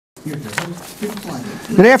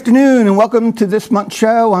Good afternoon and welcome to this month's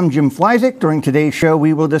show. I'm Jim Flyzik. During today's show,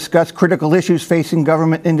 we will discuss critical issues facing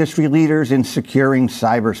government industry leaders in securing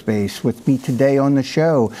cyberspace. With me today on the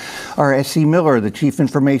show are Essye Miller, the Chief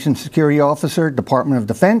Information Security Officer, Department of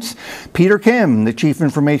Defense; Peter Kim, the Chief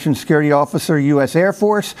Information Security Officer, U.S. Air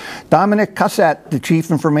Force; Dominic Cussatt, the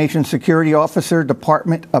Chief Information Security Officer,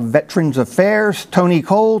 Department of Veterans Affairs; Tony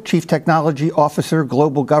Cole, Chief Technology Officer,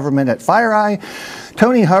 Global Government at FireEye;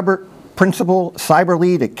 Tony Hubbard, Principal Cyber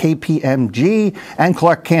Lead at KPMG, and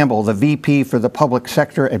Clark Campbell, the VP for the Public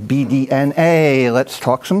Sector at BDNA. Let's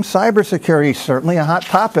talk some cybersecurity. Certainly a hot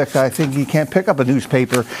topic. I think you can't pick up a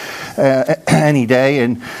newspaper any day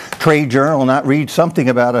and trade journal and not read something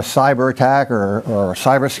about a cyber attack or a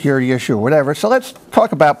cybersecurity issue or whatever. So let's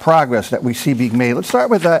talk about progress that we see being made. Let's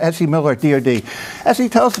start with Essye Miller at DoD.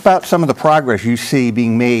 Essye, tell us about some of the progress you see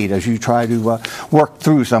being made as you try to work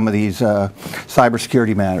through some of these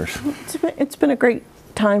cybersecurity matters. It's been a great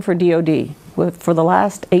time for DoD. For the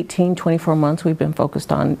last 18, 24 months, we've been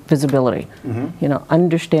focused on visibility. You know,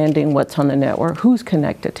 understanding what's on the network, who's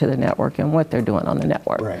connected to the network, and what they're doing on the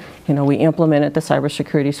network. Right. You know, we implemented the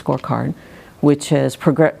Cybersecurity Scorecard, which has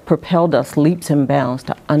propelled us leaps and bounds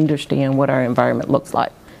to understand what our environment looks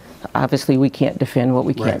like. Obviously, we can't defend what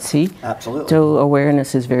we can't see. Absolutely. So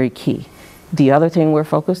awareness is very key. The other thing we're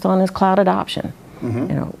focused on is cloud adoption. You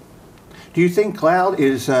know, do you think cloud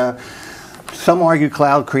is, some argue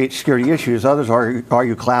cloud creates security issues, others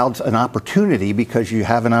argue cloud's an opportunity because you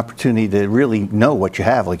have an opportunity to really know what you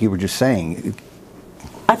have, like you were just saying?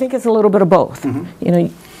 I think it's a little bit of both. You know,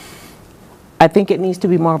 I think it needs to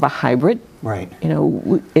be more of a hybrid. Right. You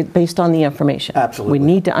know, based on the information. Absolutely. We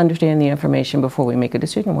need to understand the information before we make a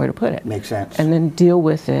decision where to put it. Makes sense. And then deal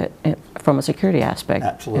with it from a security aspect.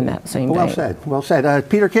 Absolutely. In that same Well vein. said. Well said.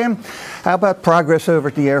 Peter Kim, how about progress over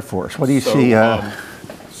at the Air Force? What do you see?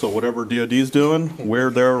 So whatever DoD's doing, we're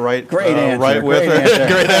there right, Great answer. right with Great it. answer.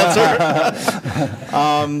 Great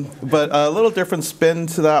answer. But a little different spin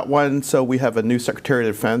to that one. So we have a new Secretary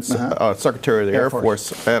of Defense, Secretary of the Air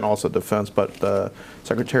Force, and also Defense. But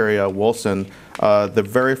Secretary Wilson, the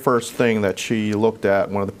very first thing that she looked at,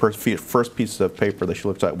 one of the first pieces of paper that she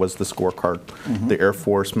looked at was the scorecard, the Air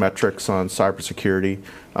Force metrics on cybersecurity.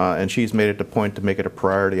 And she's made it a point to make it a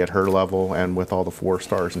priority at her level and with all the 4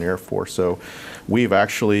 stars in the Air Force. So we've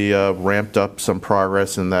actually ramped up some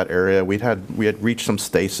progress in that area. We had reached some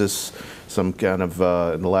stasis, some kind of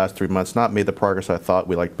in the last 3 months, not made the progress I thought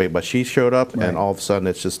we liked, but she showed up, and all of a sudden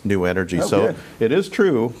it's just new energy. So good. It is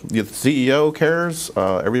true. The CEO cares,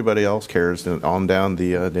 everybody else cares, and on down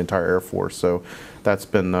the entire Air Force. So that's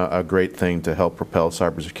been a great thing to help propel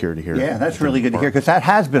cybersecurity here. Yeah, that's really good to hear, because that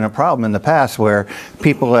has been a problem in the past where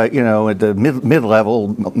people, you know, at the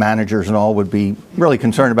mid-level managers and all would be really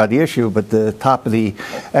concerned about the issue, but the top of the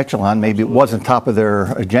echelon, maybe it wasn't top of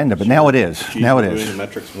their agenda, but now it is. Now it is. Doing the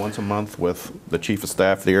metrics once a month with the Chief of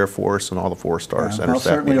Staff of the Air Force and all the 4 stars. Well,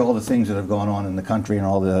 certainly all the things that have gone on in the country and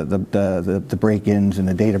all the break-ins and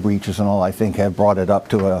the data breaches and all, I think, have brought it up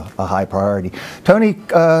to a high priority. Tony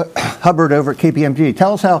Hubbard over at KPMG.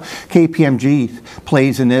 Tell us how KPMG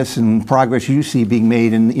plays in this and progress you see being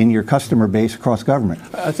made in your customer base across government.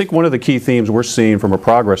 I think one of the key themes we're seeing from a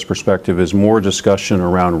progress perspective is more discussion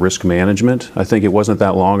around risk management. I think it wasn't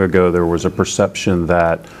that long ago there was a perception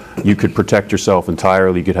that you could protect yourself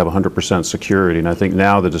entirely, you could have 100% security, and I think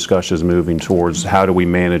now the discussion is moving towards how do we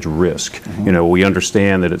manage risk. You know, we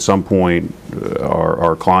understand that at some point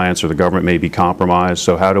our clients or the government may be compromised,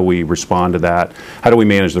 so how do we respond to that? How do we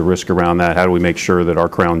manage the risk around that? How do we make sure that our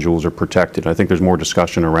crown jewels are protected? I think there's more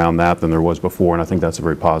discussion around that than there was before, and I think that's a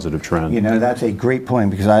very positive trend. You know, that's a great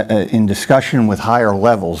point, because in discussion with higher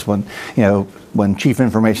levels, when Chief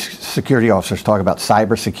Information Security Officers talk about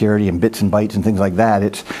cybersecurity and bits and bytes and things like that,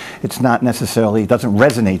 it's not necessarily, it doesn't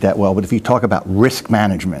resonate that well, but if you talk about risk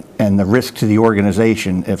management and the risk to the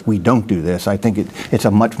organization if we don't do this, I think it's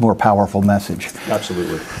a much more powerful message.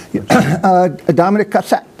 Absolutely. Dominic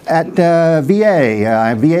Cussatt at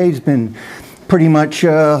VA. VA's been pretty much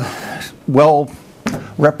well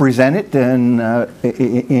represented in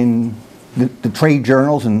the trade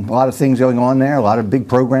journals and a lot of things going on there, a lot of big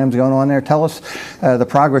programs going on there. Tell us the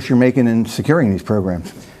progress you're making in securing these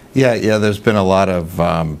programs. Yeah, there's been a lot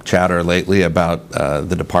of chatter lately about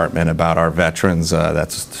the department, about our veterans.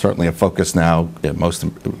 That's certainly a focus now.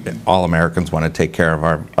 All Americans want to take care of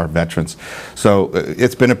our veterans. So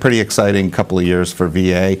it's been a pretty exciting couple of years for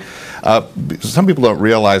VA. some people don't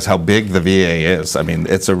realize how big the VA is. I mean,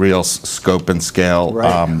 it's a real scope and scale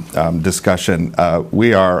discussion.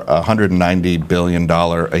 We are a $190 billion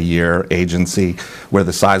a year agency. We're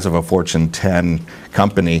the size of a Fortune 10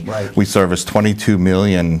 company. We service 22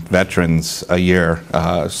 million veterans a year.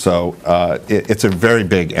 So it's a very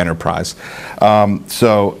big enterprise.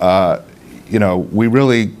 You know, we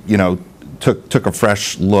really, you know, took a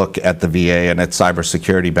fresh look at the VA and at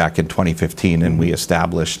cybersecurity back in 2015, and we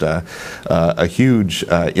established a huge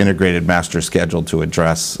integrated master schedule to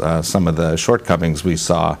address some of the shortcomings we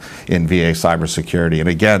saw in VA cybersecurity. And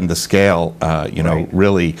again, the scale, you know,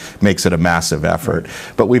 really makes it a massive effort.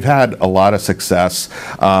 But we've had a lot of success.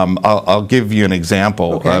 I'll give you an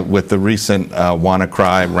example with the recent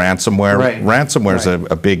WannaCry ransomware. Ransomware is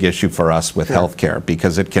a big issue for us with healthcare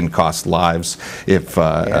because it can cost lives if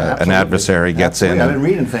an adversary gets in. I've been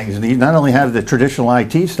reading things, and you not only have the traditional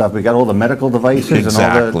IT stuff, we got all the medical devices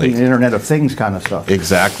and all the Internet of Things kind of stuff.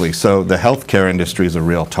 Exactly. So the healthcare industry is a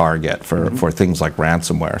real target for things like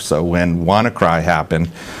ransomware. So when WannaCry happened,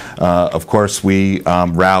 of course we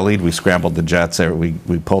rallied, we scrambled the jets, we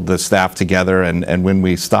pulled the staff together, and when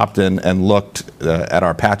we stopped in and looked at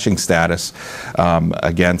our patching status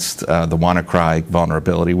against the WannaCry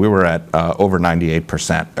vulnerability, we were at over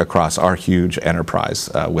 98% across our huge enterprise,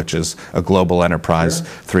 which is a global enterprise,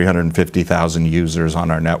 350,000 users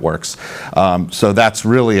on our networks. So that's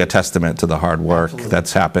really a testament to the hard work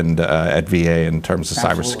that's happened at VA in terms of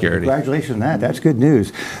cybersecurity. Congratulations on that. That's good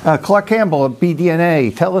news. Clark Campbell of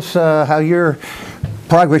BDNA, tell us how your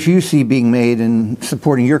progress you see being made in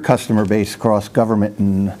supporting your customer base across government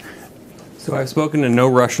and... So I've spoken to no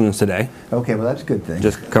Russians today. Okay, well that's a good thing.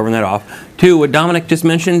 Just covering that off. Two, what Dominic just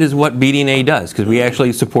mentioned is what BDNA does, because we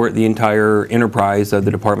actually support the entire enterprise of the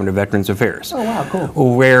Department of Veterans Affairs. Oh wow,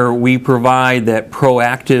 cool. Where we provide that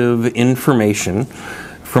proactive information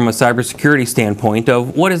from a cybersecurity standpoint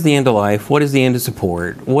of what is the end of life, what is the end of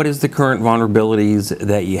support, what is the current vulnerabilities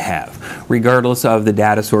that you have, regardless of the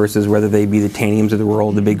data sources, whether they be the Taniums of the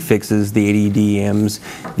world, the big fixes, the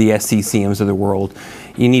ADDMs, the SCCMs of the world.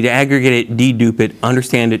 You need to aggregate it, dedupe it,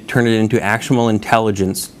 understand it, turn it into actionable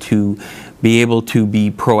intelligence to be able to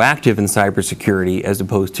be proactive in cybersecurity as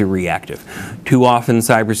opposed to reactive. Too often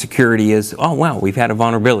cybersecurity is, oh wow, we've had a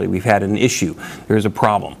vulnerability, we've had an issue, there's a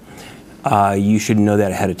problem. You should know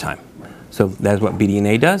that ahead of time. So that's what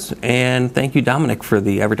BDNA does, and thank you, Dominic, for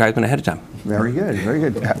the advertisement ahead of time. Very good, very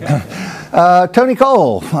good. Tony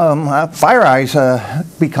Cole, FireEye's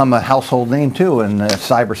become a household name too in the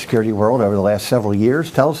cybersecurity world over the last several years.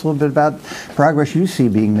 Tell us a little bit about progress you see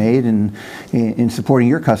being made in supporting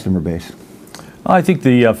your customer base. I think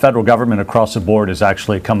the federal government across the board has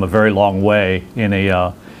actually come a very long way in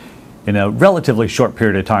a relatively short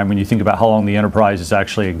period of time when you think about how long the enterprise has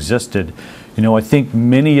actually existed. You know, I think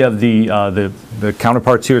many of the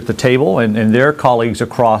counterparts here at the table and their colleagues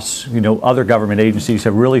across, you know, other government agencies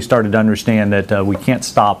have really started to understand that we can't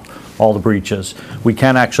stop all the breaches. We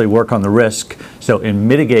can actually work on the risk, and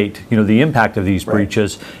mitigate, you know, the impact of these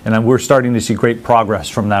breaches, and we're starting to see great progress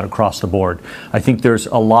from that across the board. I think there's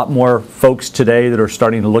a lot more folks today that are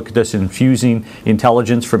starting to look at this, infusing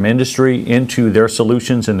intelligence from industry into their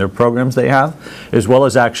solutions and their programs they have, as well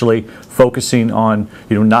as actually focusing on,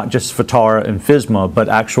 you know, not just FTARA and FISMA, but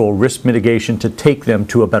actual risk mitigation to take them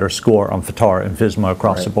to a better score on FTARA and FISMA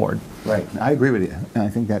across the board. Right, I agree with you. I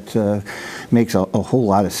think that makes a whole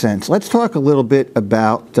lot of sense. Let's talk a little bit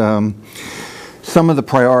about some of the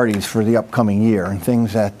priorities for the upcoming year and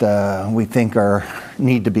things that we think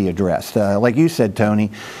need to be addressed. Like you said, Tony,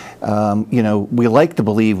 you know, we like to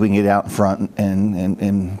believe we can get out in front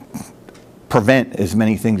and prevent as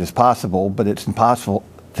many things as possible, but it's impossible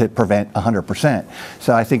to prevent 100%.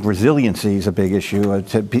 So I think resiliency is a big issue,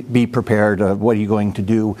 to be prepared. What are you going to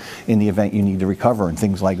do in the event you need to recover and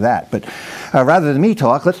things like that. But rather than me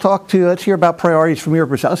talk, let's hear about priorities from your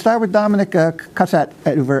perspective. Let's start with Dominic Cussatt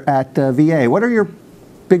over at VA. What are your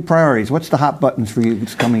big priorities? What's the hot buttons for you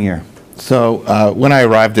this coming year? So when I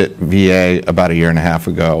arrived at VA about a year and a half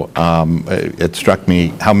ago, it struck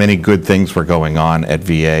me how many good things were going on at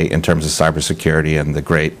VA in terms of cybersecurity and the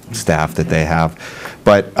great staff that they have.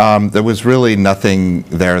 But there was really nothing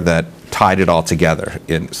there that tied it all together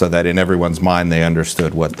so that in everyone's mind they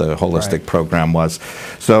understood what the holistic program was.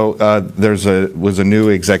 So was a new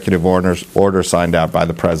executive order signed out by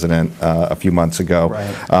the president a few months ago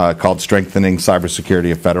called Strengthening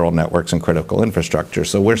Cybersecurity of Federal Networks and Critical Infrastructure.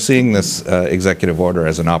 So we're seeing this executive order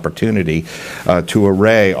as an opportunity to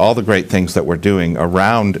array all the great things that we're doing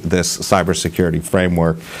around this cybersecurity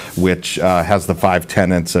framework, which has the 5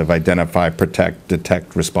 tenets of identify, protect,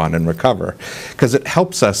 detect, respond, and recover. Because it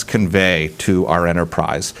helps us convey convey to our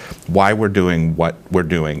enterprise why we're doing what we're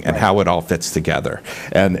doing and how it all fits together.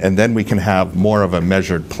 And then we can have more of a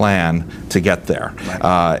measured plan to get there.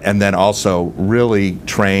 And then also really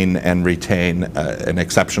train and retain an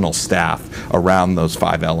exceptional staff around those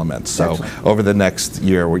 5 elements. So over the next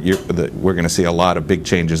year, we're going to see a lot of big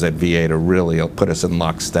changes at VA to really put us in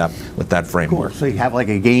lockstep with that framework. Cool. So you have like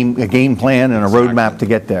a game plan and a roadmap to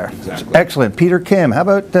get there. Exactly. Excellent. Peter, Kim, how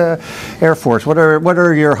about Air Force? What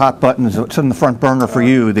are your hot buttons? What's in the front burner for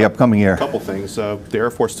you the upcoming year? A couple things. The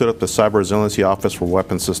Air Force stood up the Cyber Resiliency Office for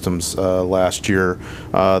Weapon Systems last year.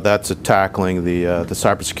 That's tackling the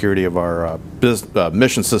cybersecurity of our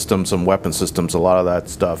mission systems and weapon systems. A lot of that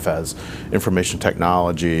stuff has information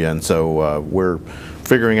technology, and so we're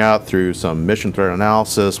figuring out through some mission threat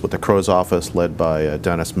analysis with the CROW's office led by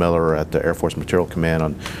Dennis Miller at the Air Force Material Command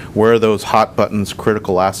on where those hot buttons,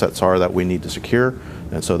 critical assets are that we need to secure.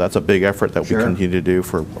 And so that's a big effort that we continue to do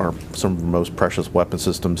for some of our most precious weapon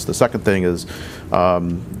systems. The second thing is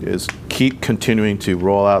keep continuing to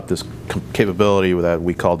roll out this capability that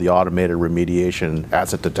we call the automated remediation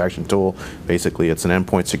asset detection tool. Basically, it's an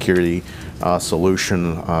endpoint security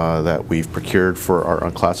solution that we've procured for our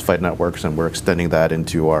unclassified networks, and we're extending that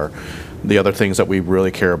into the other things that we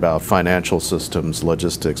really care about: financial systems,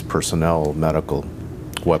 logistics, personnel, medical,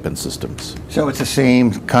 weapon systems. So it's the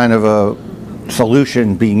same kind of a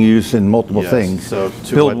solution being used in multiple things. So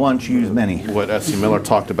build once, use many. What Essye Miller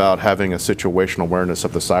talked about, having a situational awareness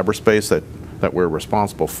of the cyberspace that we're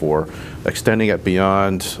responsible for, extending it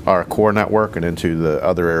beyond our core network and into the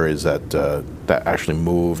other areas that actually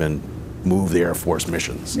move the Air Force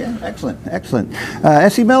missions. Yeah, excellent, excellent.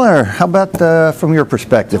 Essye Miller, how about from your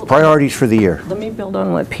perspective, priorities for the year? Let me build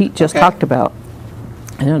on what Pete just talked about.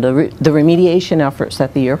 You know, the remediation efforts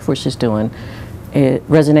that the Air Force is doing, it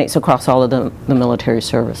resonates across all of the military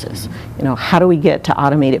services. You know, how do we get to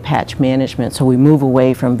automated patch management so we move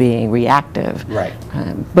away from being reactive,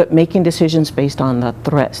 but making decisions based on the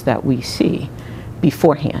threats that we see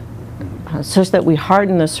beforehand, such that we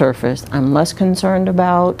harden the surface. I'm less concerned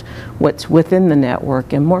about what's within the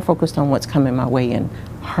network and more focused on what's coming my way and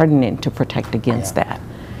hardening to protect against that.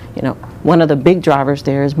 You know, one of the big drivers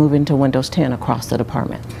there is moving to Windows 10 across the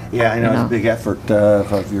department. Yeah, I know, it's a big effort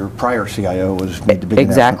of your prior CIO was made the big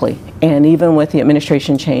Exactly. And even with the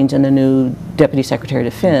administration change and the new Deputy Secretary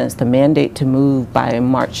of Defense, the mandate to move by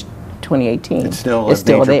March 2018 it's still is a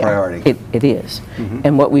still major there. priority. It is.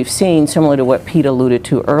 And what we've seen, similar to what Pete alluded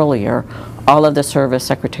to earlier, all of the service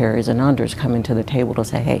secretaries and unders coming to the table to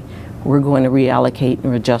say, hey, we're going to reallocate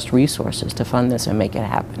and adjust resources to fund this and make it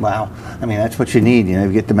happen. Wow. I mean, that's what you need. You know,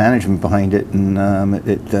 you get the management behind it, and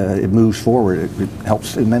it moves forward. It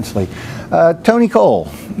helps immensely. Tony Cole,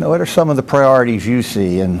 what are some of the priorities you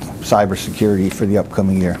see in cybersecurity for the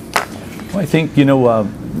upcoming year? Well, I think, you know,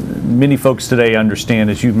 many folks today understand,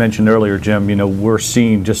 as you mentioned earlier, Jim, you know, we're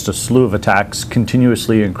seeing just a slew of attacks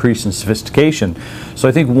continuously increase in sophistication. So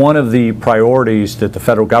I think one of the priorities that the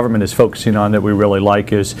federal government is focusing on that we really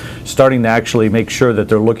like is starting to actually make sure that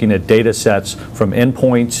they're looking at data sets from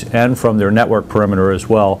endpoints and from their network perimeter as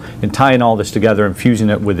well, and tying all this together and fusing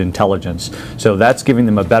it with intelligence. So that's giving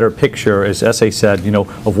them a better picture, as Essye said, you know,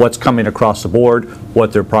 of what's coming across the board,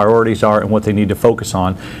 what their priorities are, and what they need to focus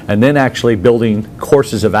on, and then actually building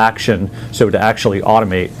courses of action so to actually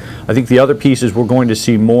automate. I think the other piece is we're going to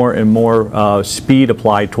see more and more speed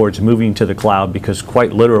applied towards moving to the cloud, because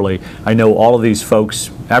quite literally, I know all of these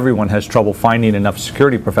folks, everyone has trouble finding enough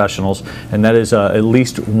security professionals, and that is at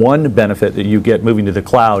least one benefit that you get moving to the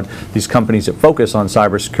cloud. These companies that focus on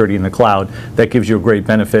cybersecurity in the cloud, that gives you a great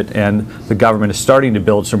benefit, and the government is starting to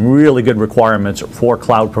build some really good requirements for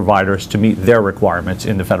cloud providers to meet their requirements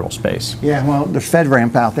in the federal space. Yeah, well, there's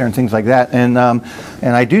FedRAMP out there and things like that, and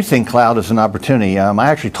I do think cloud is an opportunity. I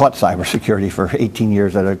actually taught cybersecurity for 18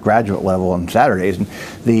 years at a graduate level on Saturdays, and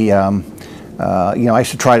you know, I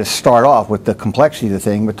used to try to start off with the complexity of the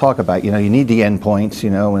thing, but talk about, you know, you need the endpoints,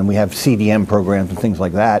 you know, and we have CDM programs and things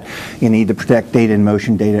like that. You need to protect data in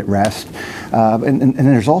motion, data at rest. And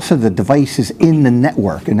there's also the devices in the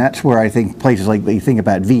network, and that's where I think places like, you think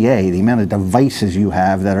about VA, the amount of devices you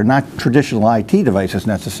have that are not traditional IT devices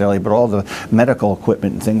necessarily, but all the medical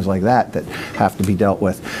equipment and things like that that have to be dealt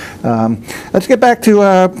with. Let's get back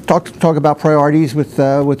to talk about priorities with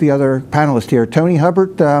the other panelists here. Tony,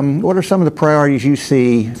 Hubbard, what are some of the priorities you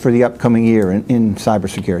see for the upcoming year in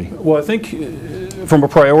cybersecurity? Well, I think from a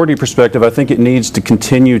priority perspective, I think it needs to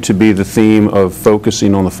continue to be the theme of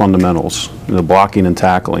focusing on the fundamentals, the blocking and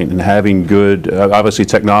tackling, and having good, obviously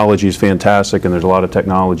technology is fantastic, and there's a lot of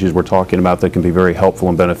technologies we're talking about that can be very helpful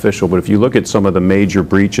and beneficial, but if you look at some of the major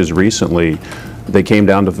breaches recently, they came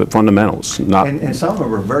down to fundamentals. And some of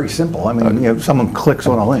them are very simple. I mean, someone clicks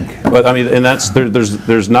on a link. But I mean, and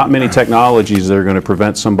there's not many technologies that are going to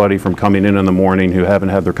prevent somebody from coming in the morning who haven't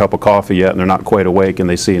had their cup of coffee yet and they're not quite awake, and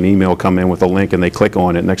they see an email come in with a link and they click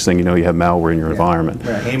on it. Next thing you know, you have malware in your environment.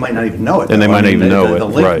 Right. And you might not even know it. And they might not even know it. The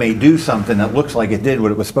link right. may do something that looks like it did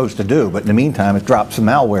what it was supposed to do, but in the meantime, it drops some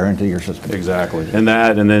malware into your system. Exactly. And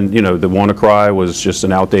then the WannaCry was just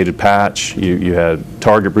an outdated patch. You had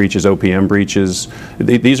target breaches, OPM breaches.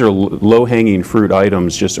 These are low-hanging fruit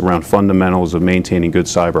items just around fundamentals of maintaining good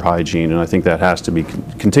cyber hygiene, and I think that has to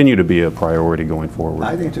continue to be a priority going forward.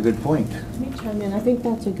 I think it's a good point. Let me chime in. I think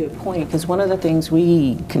that's a good point, because one of the things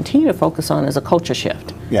we continue to focus on is a culture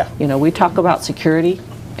shift. Yeah. We talk about security,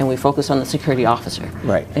 and we focus on the security officer.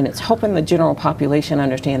 Right. And it's helping the general population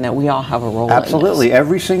understand that we all have a role Absolutely. in this.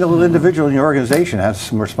 Every single individual in your organization has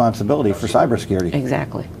some responsibility for cybersecurity.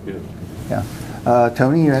 Exactly. Yeah.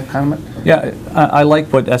 Tony, you had a comment? Yeah, I like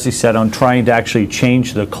what Essye said on trying to actually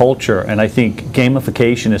change the culture, and I think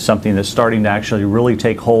gamification is something that's starting to actually really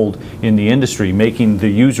take hold in the industry, making the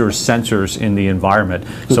users sensors in the environment.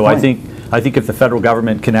 Good so point. I think if the federal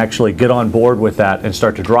government can actually get on board with that and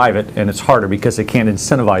start to drive it, and it's harder because they can't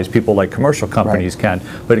incentivize people like commercial companies can,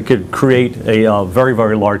 but it could create a very,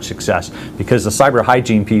 very large success, because the cyber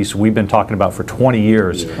hygiene piece we've been talking about for 20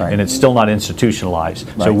 years, and it's still not institutionalized.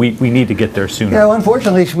 So we need to get there sooner. Yeah, well,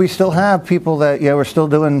 unfortunately, we still have people that are still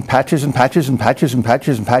doing patches and patches and patches and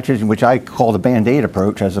patches and patches, which I call the Band-Aid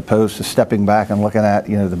approach, as opposed to stepping back and looking at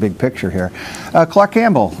the big picture here. Clark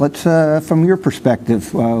Campbell, let's from your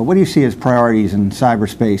perspective, what do you see as priorities in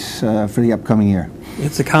cyberspace for the upcoming year?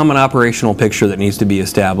 It's a common operational picture that needs to be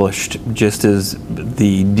established, just as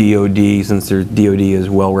the DoD, since their DoD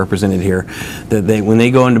is well represented here, that when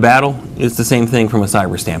they go into battle, it's the same thing from a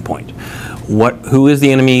cyber standpoint. Who is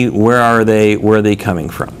the enemy? Where are they coming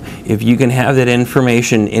from? If you can have that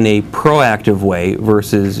information in a proactive way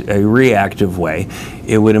versus a reactive way,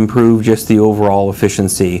 it would improve just the overall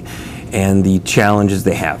efficiency and the challenges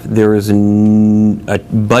they have. There is a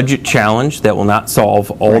budget challenge that will not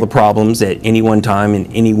solve all the problems at any one time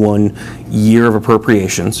in any one year of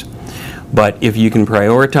appropriations. But if you can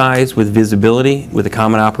prioritize with visibility, with a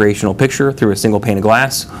common operational picture through a single pane of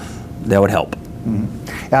glass, that would help.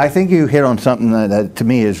 Mm-hmm. I think you hit on something that to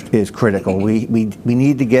me is critical. We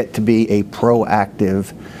need to get to be a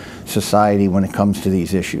proactive society when it comes to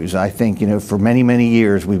these issues. I think, for many, many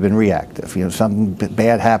years we've been reactive. Something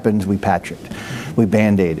bad happens, we patch it, we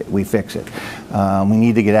Band-Aid it, we fix it. We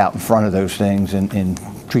need to get out in front of those things and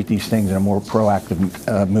treat these things in a more proactive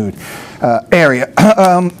area.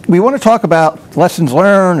 We want to talk about lessons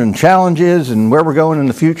learned and challenges and where we're going in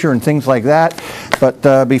the future and things like that.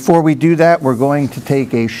 But before we do that, we're going to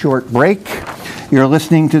take a short break. You're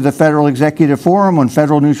listening to the Federal Executive Forum on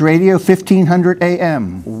Federal News Radio, 1500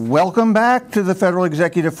 AM. Welcome back to the Federal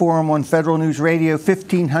Executive Forum on Federal News Radio,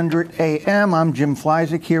 1500 AM. I'm Jim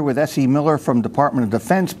Flyzik here with Essye Miller from Department of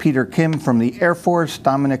Defense, Peter Kim from the Air Force,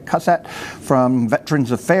 Dominic Cussatt from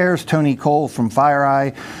Veterans Affairs, Tony Cole from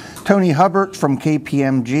FireEye, Tony Hubbard from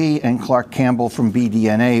KPMG, and Clark Campbell from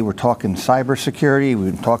BDNA. We're talking cybersecurity.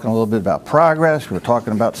 We've been talking a little bit about progress. We're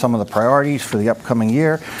talking about some of the priorities for the upcoming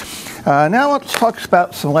year. Now let's talk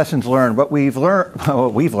about some lessons learned. What we've learned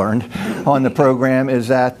on the program is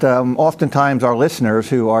that oftentimes our listeners,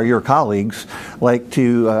 who are your colleagues, like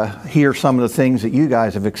to hear some of the things that you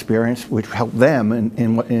guys have experienced, which help them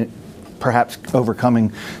in perhaps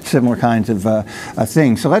overcoming similar kinds of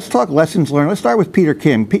things. So let's talk lessons learned. Let's start with Peter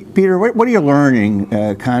Kim. Peter, what are you learning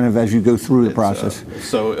kind of as you go through the process?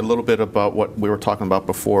 So a little bit about what we were talking about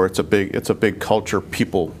before. It's a big culture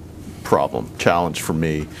people challenge for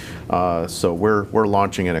me. So we're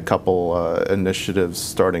launching in a couple initiatives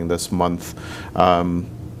starting this month.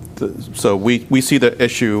 So we see the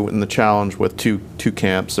issue and the challenge with two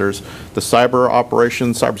camps. There's the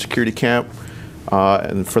cybersecurity camp.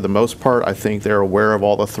 And for the most part, I think they're aware of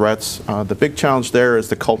all the threats. The big challenge there is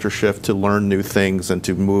the culture shift to learn new things and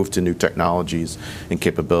to move to new technologies and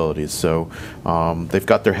capabilities. So they've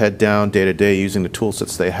got their head down day to day using the tool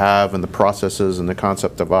sets they have and the processes and the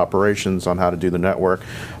concept of operations on how to do the network.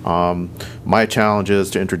 My challenge is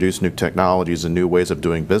to introduce new technologies and new ways of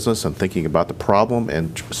doing business and thinking about the problem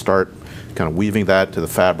and start kind of weaving that to the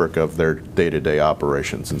fabric of their day-to-day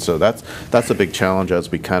operations. And so that's a big challenge as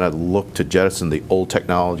we kind of look to jettison the old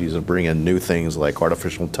technologies and bring in new things like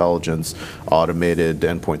artificial intelligence, automated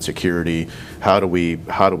endpoint security. How do we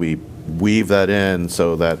weave that in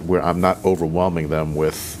so that I'm not overwhelming them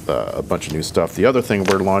with a bunch of new stuff. The other thing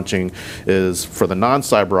we're launching is for the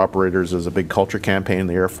non-cyber operators is a big culture campaign in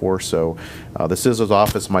the Air Force. So the CISO's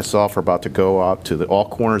office and myself are about to go out to all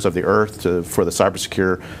corners of the earth for the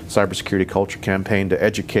cybersecurity culture campaign to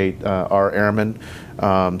educate our airmen,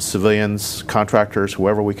 civilians, contractors,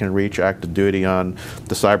 whoever we can reach active duty on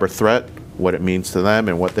the cyber threat, what it means to them,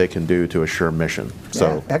 and what they can do to assure mission.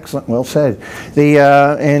 So yeah, excellent, well said.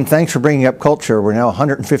 And thanks for bringing up culture. We're now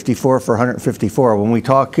 154 for 154. When we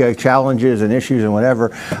talk challenges and issues and whatever,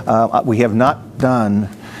 we have not done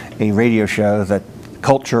a radio show that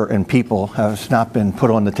culture and people has not been put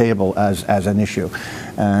on the table as an issue.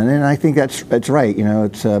 And I think that's right. You know,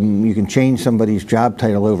 it's you can change somebody's job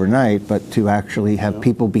title overnight, but to actually have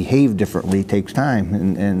people behave differently takes time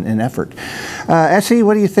and effort. Essye,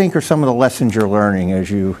 what do you think are some of the lessons you're learning as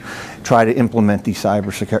you try to implement these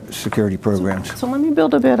cybersecurity programs? So let me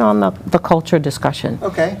build a bit on the culture discussion.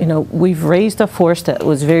 Okay. You know, we've raised a force that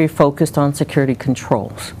was very focused on security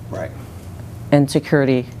controls. Right. And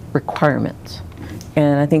security requirements.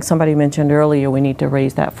 And I think somebody mentioned earlier we need to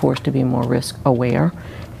raise that force to be more risk aware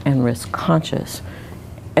and risk conscious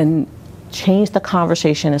and change the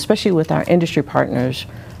conversation, especially with our industry partners,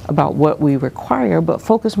 about what we require, but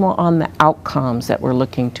focus more on the outcomes that we're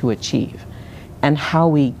looking to achieve and how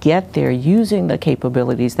we get there using the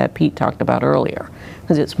capabilities that Pete talked about earlier.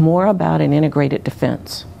 Because it's more about an integrated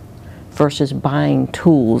defense versus buying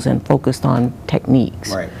tools and focused on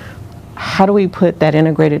techniques. Right. How do we put that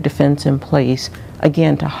integrated defense in place,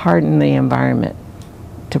 again, to harden the environment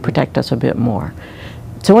to protect us a bit more?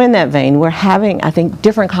 So in that vein, we're having, I think,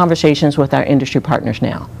 different conversations with our industry partners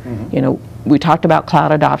now. Mm-hmm. You know, we talked about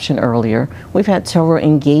cloud adoption earlier. We've had several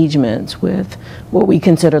engagements with what we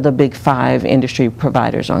consider the big 5 industry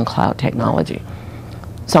providers on cloud technology.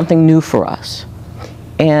 Something new for us.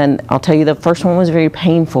 And I'll tell you, the first one was very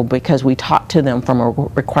painful because we talked to them from a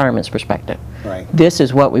requirements perspective. Right. This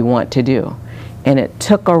is what we want to do. And it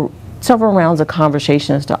took several rounds of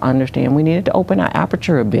conversations to understand we needed to open our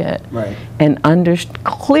aperture a bit. Right. And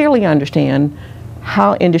clearly understand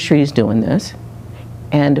how industry is doing this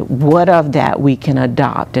and what of that we can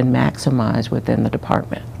adopt and maximize within the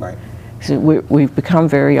department. Right. So we've become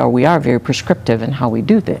we are very prescriptive in how we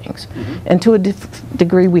do things. Mm-hmm. And to a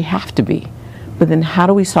degree we have to be. But then how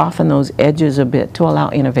do we soften those edges a bit to allow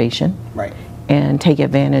innovation? Right. And take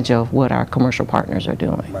advantage of what our commercial partners are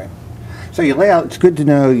doing. Right. So you lay out, it's good to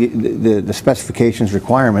know the specifications,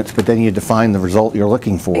 requirements, but then you define the result you're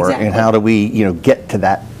looking for. Exactly. And how do we get to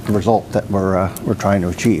that result that we're trying to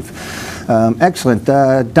achieve. Excellent.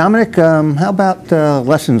 Dominic, how about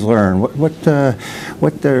lessons learned?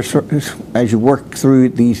 As you work through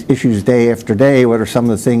these issues day after day, what are some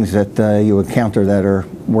of the things that you encounter that are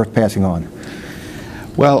worth passing on?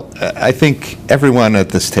 Well, I think everyone at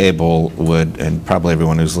this table would, and probably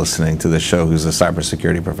everyone who's listening to this show who's a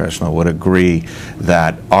cybersecurity professional would agree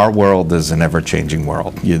that our world is an ever-changing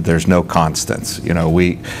world. There's no constants. You know,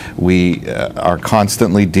 we are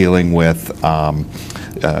constantly dealing with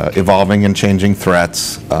evolving and changing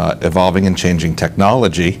threats, evolving and changing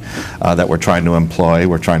technology that we're trying to employ.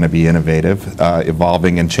 We're trying to be innovative,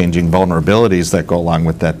 evolving and changing vulnerabilities that go along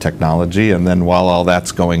with that technology. And then while all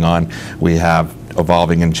that's going on, we have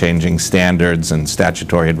evolving and changing standards and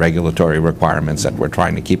statutory and regulatory requirements that we're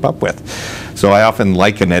trying to keep up with. So I often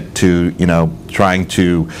liken it to, trying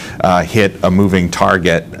to hit a moving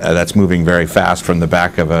target that's moving very fast from the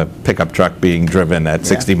back of a pickup truck being driven at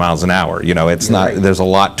 60 miles an hour. It's not, right. There's a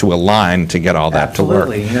lot to align to get all that to work.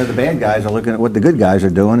 Absolutely. The bad guys are looking at what the good guys are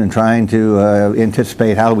doing and trying to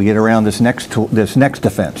anticipate how do we get around this next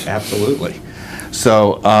defense. Absolutely.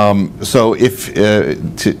 So if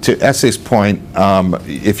to Essye's point,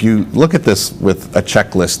 if you look at this with a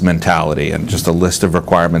checklist mentality and just a list of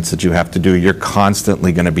requirements that you have to do, you're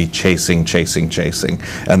constantly going to be chasing,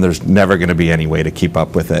 and there's never going to be any way to keep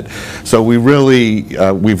up with it. So we've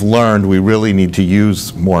learned we really need to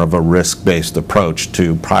use more of a risk-based approach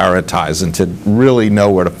to prioritize and to really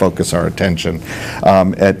know where to focus our attention.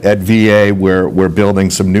 At VA, we're building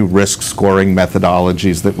some new risk scoring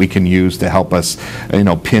methodologies that we can use to help us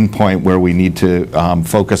pinpoint where we need to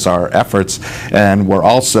focus our efforts, and we're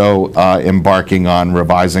also embarking on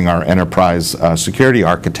revising our enterprise security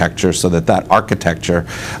architecture so that architecture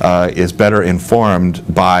is better informed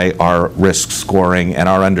by our risk scoring and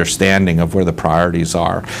our understanding of where the priorities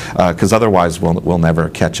are, because otherwise we'll never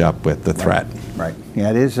catch up with the threat. Right. Yeah,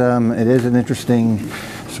 it is an interesting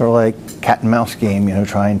sort of like cat and mouse game,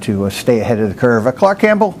 trying to stay ahead of the curve. Clark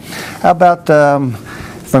Campbell, how about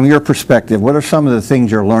from your perspective, what are some of the things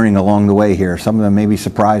you're learning along the way here? Some of them maybe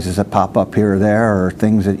surprises that pop up here or there, or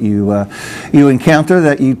things that you encounter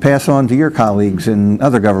that you pass on to your colleagues and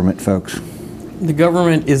other government folks. The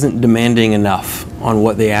government isn't demanding enough on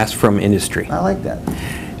what they ask from industry. I like that.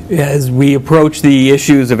 As we approach the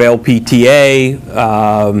issues of LPTA,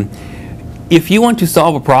 if you want to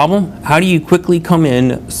solve a problem, how do you quickly come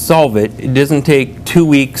in, solve it? It doesn't take 2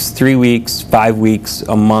 weeks, 3 weeks, 5 weeks,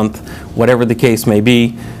 a month, whatever the case may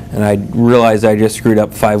be. And I realize I just screwed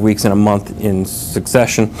up 5 weeks and a month in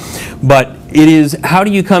succession. But it is, how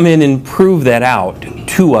do you come in and prove that out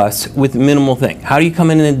to us with minimal thing? How do you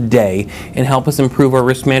come in a day and help us improve our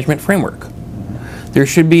risk management framework? There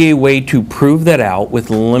should be a way to prove that out with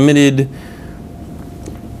limited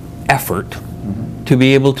effort to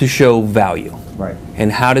be able to show value. Right.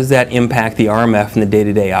 And how does that impact the RMF and the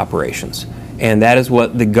day-to-day operations? And that is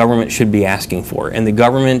what the government should be asking for. And the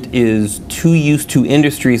government is too used to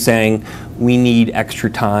industry saying, we need extra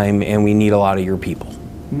time and we need a lot of your people.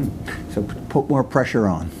 So put more pressure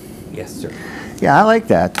on. Yes, sir. Yeah, I like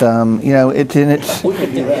that. You know, it's in its.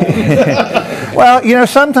 Well, you know,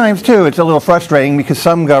 sometimes too, it's a little frustrating because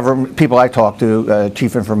some government people I talk to,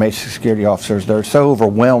 chief information security officers, they're so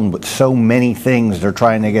overwhelmed with so many things they're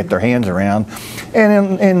trying to get their hands around,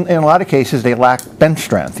 and in a lot of cases they lack bench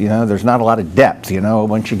strength. You know, there's not a lot of depth. You know,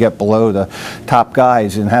 once you get below the top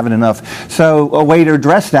guys and having enough. So a way to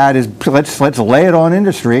address that is let's lay it on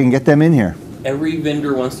industry and get them in here. Every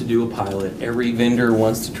vendor wants to do a pilot. Every vendor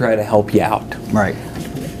wants to try to help you out. Right.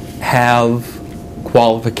 Have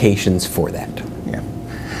qualifications for that. Yeah.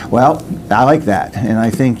 Well, I like that, and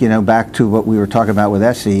I think, you know, back to what we were talking about with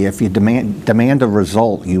Essye, if you demand a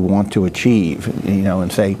result you want to achieve, you know,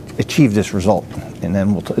 and say achieve this result, and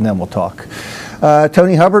then we'll talk.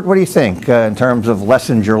 Tony Hubbard, what do you think in terms of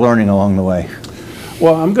lessons you're learning along the way?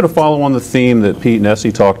 Well, I'm going to follow on the theme that Pete and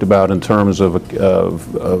Essye talked about in terms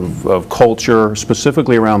of culture,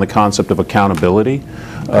 specifically around the concept of accountability.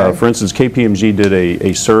 Okay. For instance, KPMG did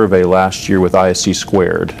a survey last year with ISC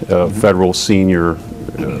Squared, federal senior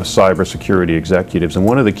cybersecurity executives, and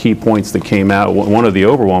one of the key points that came out, one of the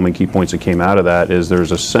overwhelming key points that came out of that is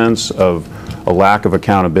there's a sense of a lack of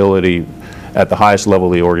accountability at the highest level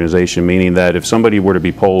of the organization, meaning that if somebody were to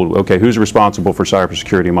be polled, okay, who's responsible for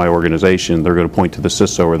cybersecurity in my organization, they're going to point to the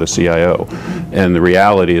CISO or the CIO. And the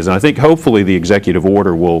reality is, and I think hopefully the executive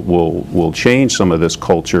order will change some of this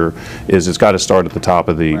culture, is it's got to start at the top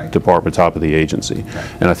of the department, top of the agency.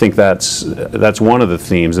 And I think that's one of the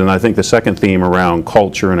themes. And I think the second theme around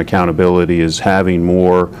culture and accountability is having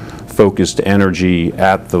more focused energy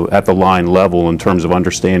at the line level in terms of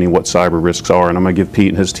understanding what cyber risks are. And I'm going to give Pete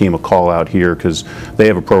and his team a call out here because they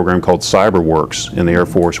have a program called CyberWorks in the Air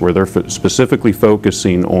Force where they're specifically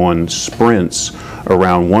focusing on sprints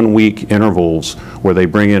around 1 week intervals where they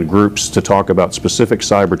bring in groups to talk about specific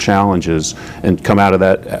cyber challenges and coming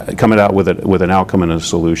out with an outcome and a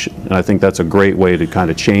solution. And I think that's a great way to kind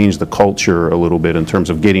of change the culture a little bit in terms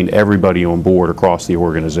of getting everybody on board across the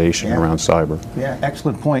organization around cyber. Yeah,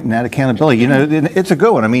 excellent point. And that accountability, you know, it's a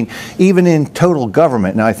good one. I mean, even in total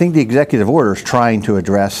government, now I think the executive order is trying to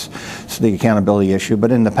address the accountability issue,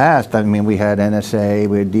 but in the past, I mean, we had NSA,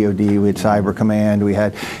 we had DOD, we had Cyber Command, we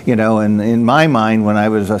had, you know, and in my mind, when I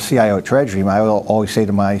was a CIO at Treasury, I always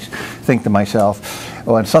think to myself,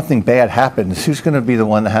 when something bad happens, who's going to be the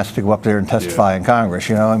one that has to go up there and testify in Congress?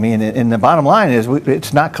 You know, I mean, and the bottom line is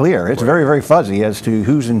it's not clear. It's very, very fuzzy as to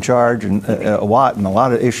who's in charge and what, and a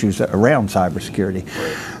lot of issues around cybersecurity.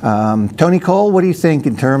 Tony Cole, what do you think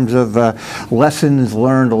in terms of lessons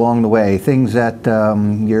learned along the way, things that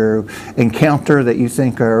you encounter that you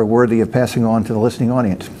think are worthy of passing on to the listening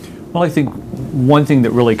audience? Well, I think one thing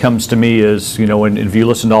that really comes to me is, you know, and if you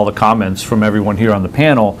listen to all the comments from everyone here on the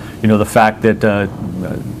panel, you know, the fact that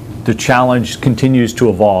the challenge continues to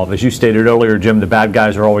evolve. As you stated earlier, Jim, the bad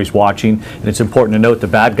guys are always watching, and it's important to note the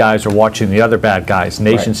bad guys are watching the other bad guys.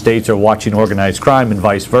 Nation states are watching organized crime and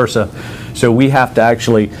vice versa. So we have to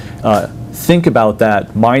actually think about that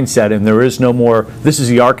mindset, and there is no more, this is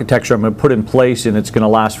the architecture I'm going to put in place and it's going to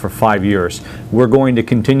last for 5 years. We're going to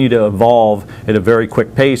continue to evolve at a very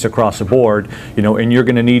quick pace across the board, you know, and you're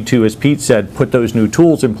going to need to, as Pete said, put those new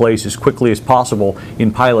tools in place as quickly as possible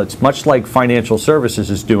in pilots, much like financial services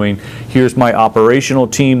is doing. Here's my operational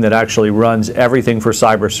team that actually runs everything for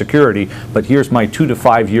cybersecurity, but here's my 2 to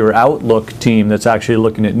 5 year outlook team that's actually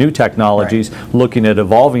looking at new technologies, looking at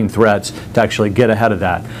evolving threats to actually get ahead of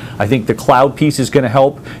that. I think the cloud piece is going to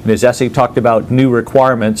help, and as Essye talked about new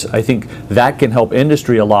requirements, I think that can help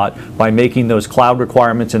industry a lot by making those cloud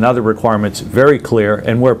requirements and other requirements very clear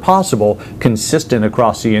and, where possible, consistent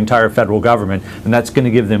across the entire federal government, and that's going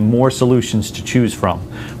to give them more solutions to choose from.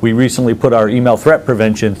 We recently put our email threat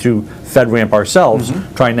prevention through FedRAMP ourselves,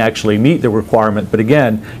 trying to actually meet the requirement, but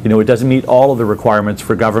again, it doesn't meet all of the requirements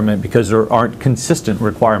for government because there aren't consistent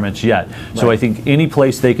requirements yet. So I think any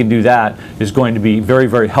place they can do that is going to be very,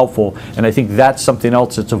 very helpful, and I think that's something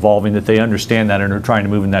else that's evolving, that they understand that and are trying to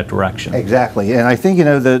move in that direction. Exactly, and I think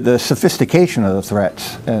the sophistication of the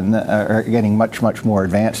threats and are getting much, much more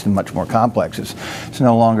advanced and much more complex. It's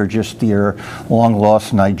no longer just your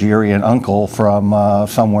long-lost Nigerian uncle from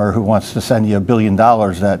somewhere who wants to send you $1 billion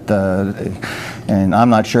and I'm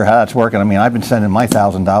not sure how that's working. I mean, I've been sending my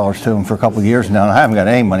 $1,000 to him for a couple of years now, and I haven't got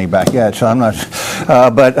any money back yet, so I'm not.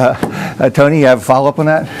 Tony, you have a follow-up on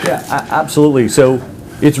that? Yeah, absolutely. So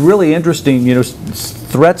it's really interesting,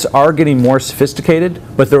 threats are getting more sophisticated,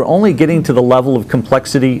 but they're only getting to the level of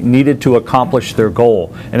complexity needed to accomplish their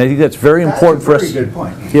goal. And I think that's very important for us. That's a very good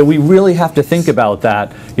point. Yeah, we really have to think about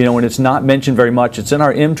that, and it's not mentioned very much. It's in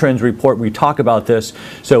our M-Trends report. We talk about this.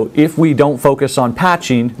 So if we don't focus on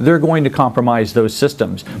patching, they're going to compromise those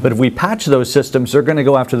systems. But if we patch those systems, they're going to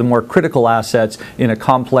go after the more critical assets in a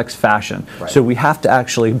complex fashion. Right. So we have to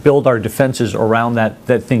actually build our defenses around that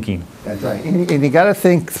thinking. That's right. And you got to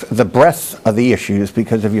think the breadth of the issues,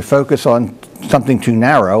 because if you focus on something too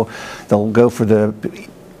narrow, they'll go for the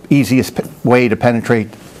easiest way to penetrate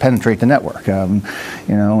the network.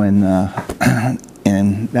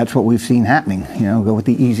 And that's what we've seen happening. Go with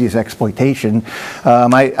the easiest exploitation.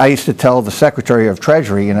 I used to tell the Secretary of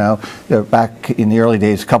Treasury, back in the early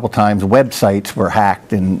days, a couple times websites were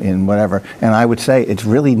hacked and whatever, and I would say it's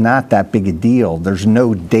really not that big a deal. There's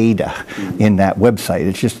no data in that website.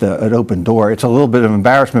 It's just an open door. It's a little bit of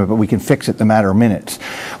embarrassment, but we can fix it in a matter of minutes.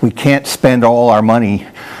 We can't spend all our money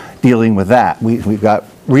dealing with that. We've got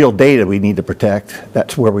real data we need to protect.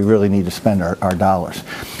 That's where we really need to spend our dollars.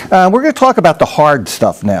 We're going to talk about the hard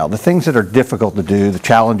stuff now, the things that are difficult to do, the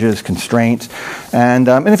challenges, constraints, and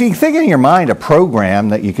if you can think in your mind a program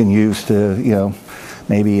that you can use to,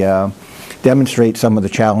 maybe demonstrate some of the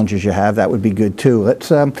challenges you have, that would be good too. Let's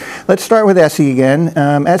start with Essye again.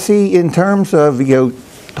 Essye, in terms of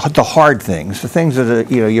the hard things, the things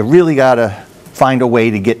that you really got to find a way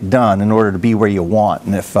to get done in order to be where you want.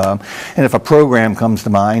 And if a program comes to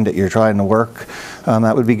mind that you're trying to work,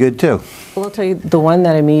 that would be good too. Well, I'll tell you, the one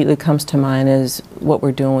that immediately comes to mind is what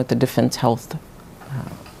we're doing with the defense health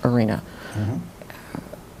arena.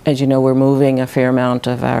 As you know, we're moving a fair amount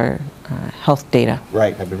of our health data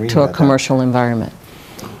to a commercial environment.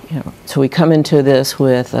 So we come into this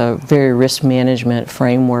with a very risk management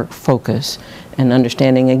framework focus and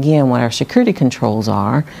understanding, again, what our security controls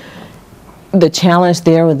are. The challenge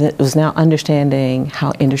there was now understanding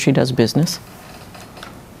how industry does business,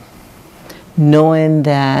 knowing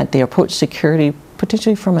that they approach security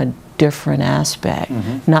potentially from a different aspect,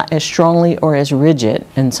 not as strongly or as rigid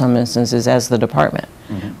in some instances as the department,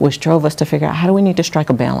 which drove us to figure out how do we need to strike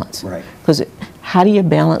a balance. Because how do you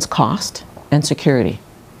balance cost and security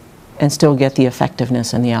and still get the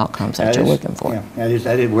effectiveness and the outcomes that you're looking for?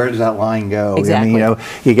 Yeah, where does that line go? Exactly. I mean,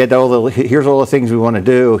 you get here's all the things we want to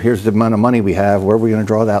do, here's the amount of money we have, where are we going to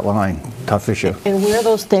draw that line? Tough issue. And where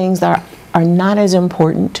those things are not as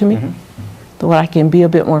important to me, where I can be a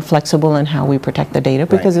bit more flexible in how we protect the data,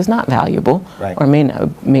 because it's not valuable or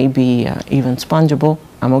may be even spongible,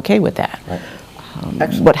 I'm okay with that.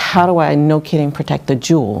 But how do I, no kidding, protect the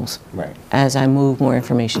jewels as I move more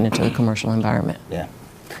information into the commercial environment? Yeah.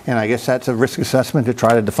 And I guess that's a risk assessment to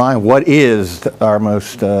try to define what is our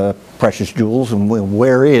most precious jewels and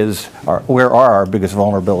where are our biggest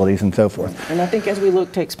vulnerabilities and so forth. And I think as we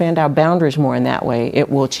look to expand our boundaries more in that way, it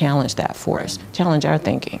will challenge that for us, challenge our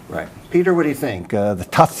thinking. Right. Peter, what do you think? The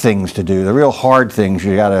tough things to do, the real hard things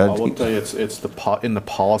you got to... I will tell you, it's in the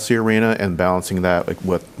policy arena and balancing that, like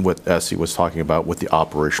what Essye was talking about with the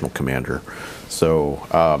operational commander.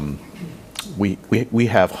 So we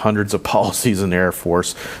have hundreds of policies in the Air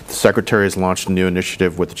Force. The Secretary has launched a new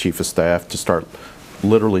initiative with the Chief of Staff to start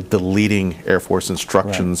literally deleting Air Force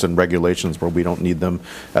instructions and regulations where we don't need them.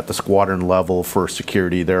 At the squadron level for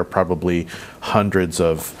security, there are probably hundreds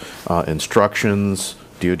of instructions,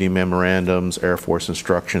 DoD memorandums, Air Force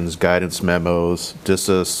instructions, guidance memos,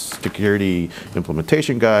 DISA security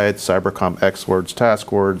implementation guides, Cybercom X words,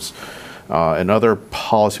 task words, and other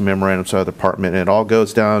policy memorandums of the department. And it all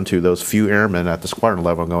goes down to those few airmen at the squadron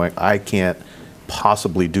level going, I can't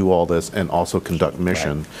possibly do all this and also conduct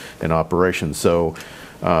mission and operations. So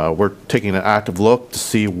we're taking an active look to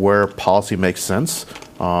see where policy makes sense.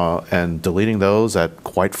 and deleting those that,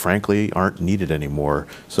 quite frankly, aren't needed anymore,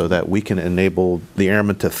 so that we can enable the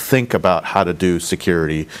airmen to think about how to do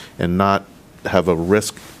security and not have a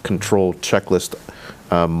risk control checklist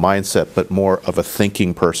mindset, but more of a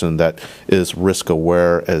thinking person that is risk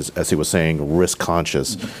aware, as he was saying, risk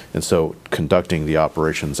conscious. And so conducting the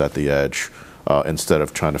operations at the edge instead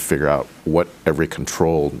of trying to figure out what every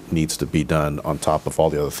control needs to be done on top of all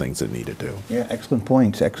the other things it need to do. Yeah, excellent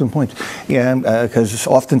points, excellent points. Yeah, because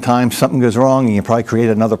oftentimes something goes wrong and you probably create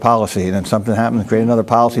another policy, and then something happens, create another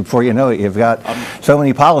policy. Before you know it, you've got so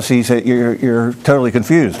many policies that you're totally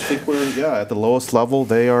confused. I think we're, at the lowest level,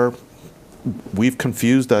 we've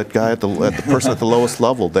confused that guy the person at the lowest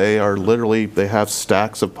level. They are literally, they have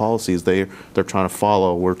stacks of policies they're trying to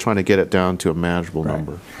follow. We're trying to get it down to a manageable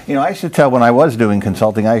number. You know, I used to tell, when I was doing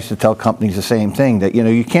consulting, I used to tell companies the same thing, that, you know,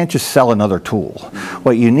 you can't just sell another tool.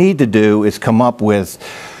 What you need to do is come up with,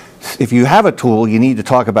 if you have a tool, you need to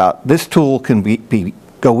talk about, this tool can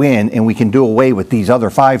go in and we can do away with these other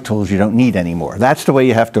 5 tools you don't need anymore. That's the way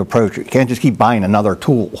you have to approach it. You can't just keep buying another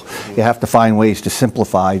tool. You have to find ways to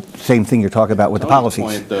simplify. Same thing you're talking about with the policies.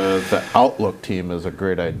 Point, the Outlook team is a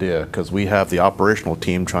great idea, because we have the operational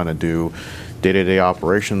team trying to do day-to-day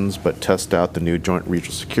operations, but test out the new joint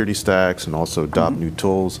regional security stacks and also adopt new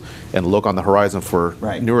tools and look on the horizon for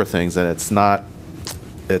newer things, and it's not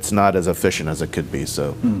as efficient as it could be.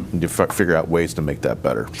 So you figure out ways to make that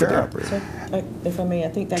better for the operator. So, if I may, I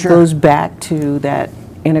think that goes back to that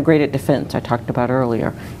integrated defense I talked about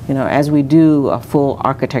earlier. You know, as we do a full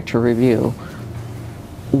architecture review,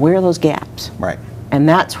 where are those gaps? Right. And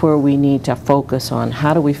that's where we need to focus on,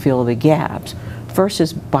 how do we fill the gaps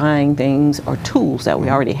versus buying things or tools that we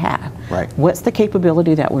already have. Right. What's the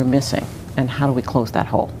capability that we're missing, and how do we close that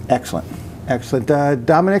hole? Excellent. Excellent.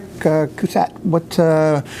 Dominic, Cussatt, what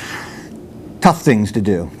tough things to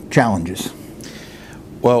do, challenges?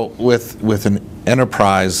 Well, with an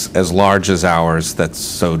enterprise as large as ours that's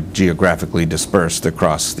so geographically dispersed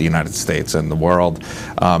across the United States and the world,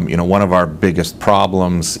 you know, one of our biggest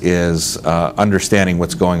problems is understanding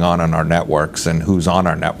what's going on our networks and who's on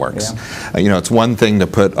our networks. Yeah. You know, it's one thing to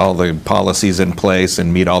put all the policies in place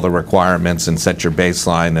and meet all the requirements and set your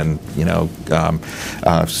baseline and, you know,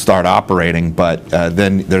 start operating, but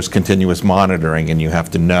then there's continuous monitoring, and you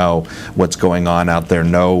have to know what's going on out there,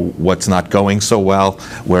 know what's not going so well,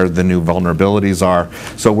 where the new vulnerabilities are.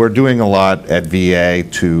 So we're doing a lot at VA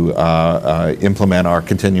to implement our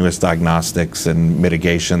continuous diagnostics and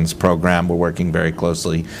mitigations program. We're working very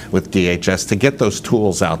closely with DHS to get those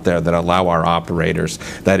tools out there that allow our operators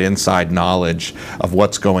that inside knowledge of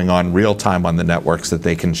what's going on real time on the networks that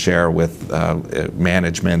they can share with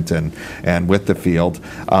management and with the field.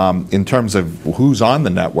 In terms of who's on the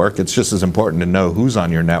network, it's just as important to know who's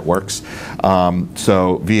on your networks.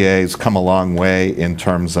 So VA's come a long way in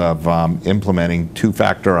terms of implementing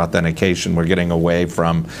two-factor authentication. We're getting away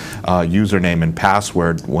from username and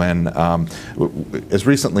password when, as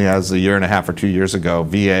recently as a year and a half or 2 years ago,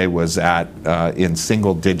 VA was at in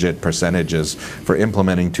single-digit percentages for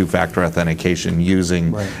implementing two-factor authentication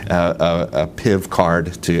using a PIV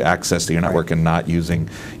card to access to your network and not using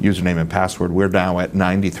username and password. We're now at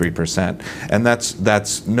 93%, and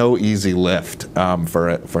that's no easy lift for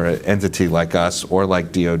an entity like us or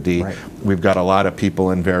like DoD. We've got a lot of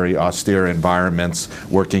people in very austere environments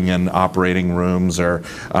working in operating rooms or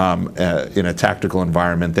in a tactical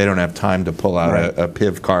environment. They don't have time to pull out a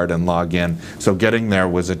PIV card and log in. So getting there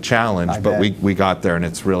was a challenge, but we got there, and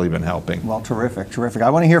it's really been helping. Well, terrific, terrific. I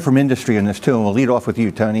want to hear from industry in this too, and we'll lead off with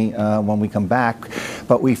you, Tony, when we come back.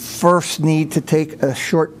 But we first need to take a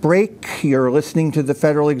short break. You're listening to the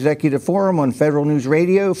Federal Executive Forum on Federal News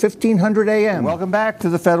Radio, 1500 AM. Welcome back to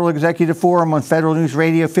the Federal Executive Forum on Federal News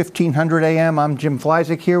Radio, 1500 AM. I'm Jim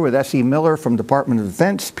Flyzik here with Essye Miller from Department of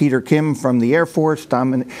Defense, Peter Kim from the Air Force,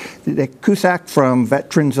 Dominic Cussatt from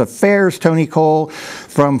Veterans Affairs, Tony Cole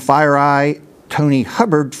from FireEye, Tony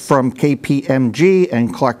Hubbard from KPMG,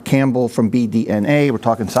 and Clark Campbell from BDNA. We're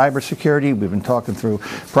talking cybersecurity. We've been talking through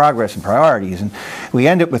progress and priorities. And we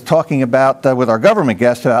end it with talking about, with our government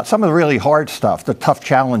guests, about some of the really hard stuff, the tough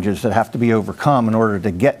challenges that have to be overcome in order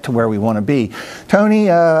to get to where we want to be. Tony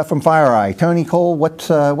from FireEye. Tony Cole, what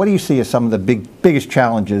do you see as some of the biggest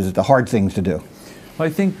challenges, the hard things to do? I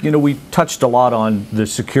think, you know, we touched a lot on the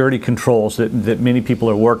security controls that many people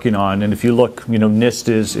are working on, and if you look, you know, NIST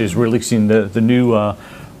is releasing the new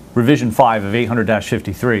revision 5 of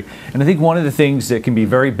 800-53. And I think one of the things that can be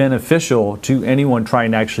very beneficial to anyone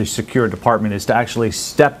trying to actually secure a department is to actually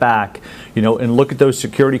step back, and look at those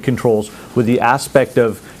security controls with the aspect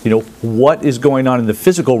of, what is going on in the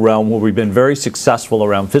physical realm where we've been very successful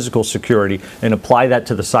around physical security, and apply that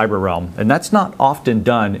to the cyber realm. And that's not often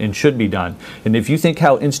done and should be done. And if you think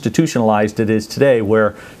how institutionalized it is today,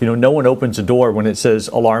 where, no one opens a door when it says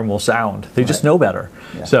alarm will sound. They just know better.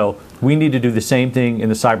 Yeah. So we need to do the same thing in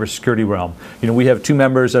the cybersecurity realm. We have 2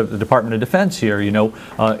 members of the Department of Defense here.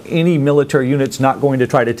 Any military unit's not going to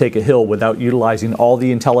try to take a hill without utilizing all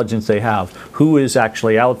the intelligence they have. Who is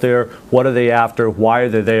actually out there? What are they after? Why are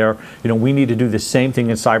they there? We need to do the same thing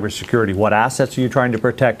in cybersecurity. What assets are you trying to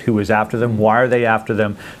protect? Who is after them? Why are they after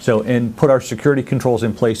them? And put our security controls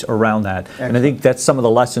in place around that. Excellent. And I think that's some of the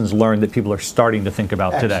lessons learned that people are starting to think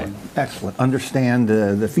about today. Excellent. Understand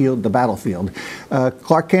the field, the battlefield.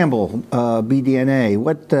 Clark Campbell, BDNA,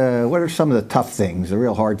 what are some of the tough things, the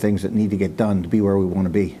real hard things that need to get done to be where we want to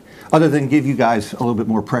be, other than give you guys a little bit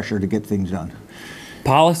more pressure to get things done?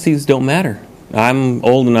 Policies don't matter. I'm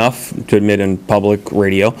old enough to admit in public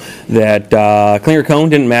radio that Cleaner Cone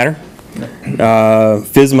didn't matter.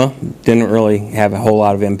 FISMA didn't really have a whole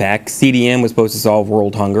lot of impact. CDM was supposed to solve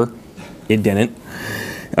world hunger. It didn't.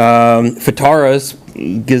 FITARA's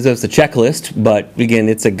gives us a checklist, but again,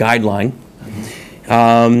 it's a guideline.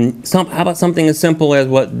 How about something as simple as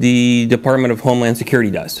what the Department of Homeland Security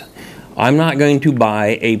does? I'm not going to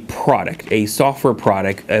buy a product, a software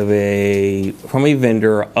product from a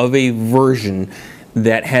vendor of a version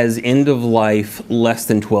that has end of life less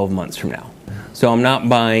than 12 months from now. So I'm not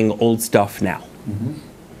buying old stuff now. Mm-hmm.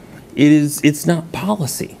 It's not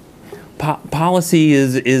policy. Policy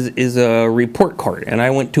is a report card, and I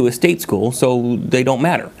went to a state school, so they don't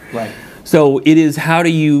matter. Right. So it is, how do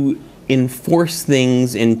you enforce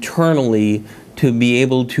things internally to be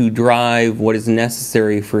able to drive what is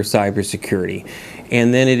necessary for cybersecurity?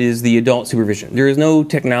 And then it is the adult supervision. There is no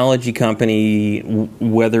technology company,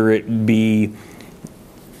 whether it be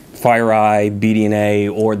FireEye,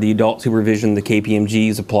 BDNA, or the adult supervision the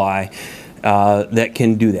KPMGs apply, that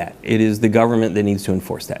can do that. It is the government that needs to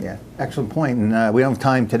enforce that. Yeah, excellent point. And we don't have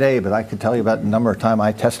time today, but I could tell you about the number of times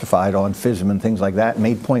I testified on FISM and things like that, and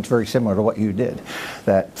made points very similar to what you did,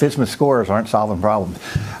 that FISM scores aren't solving problems.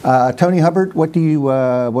 Tony Hubbard, what do you,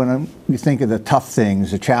 when you think of the tough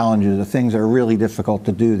things, the challenges, the things that are really difficult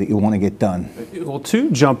to do that you want to get done? Well, 2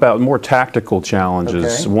 jump out, more tactical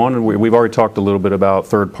challenges. Okay. One, we've already talked a little bit about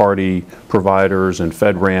third-party providers and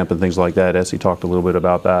FedRAMP and things like that. Essye talked a little bit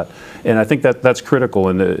about that. And I think that's critical,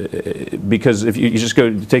 and because if you just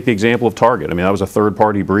go take the example of Target, I mean, that was a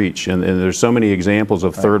third-party breach, and there's so many examples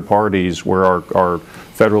of third parties where our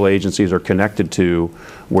federal agencies are connected to,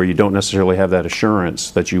 where you don't necessarily have that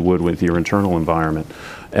assurance that you would with your internal environment.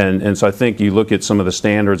 And so I think you look at some of the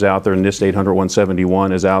standards out there, NIST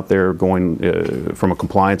 800-171 is out there going from a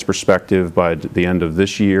compliance perspective by the end of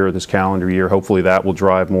this year, this calendar year. Hopefully that will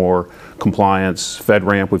drive more compliance.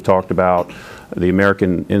 FedRAMP we've talked about. The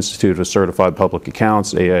American Institute of Certified Public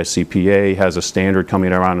Accounts, AICPA, has a standard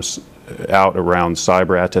coming out around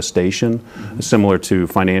cyber attestation, similar to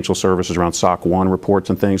financial services around SOC 1 reports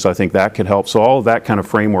and things. So I think that could help. So all of that kind of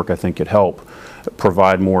framework, I think, could help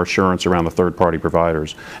provide more assurance around the third-party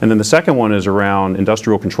providers. And then the second one is around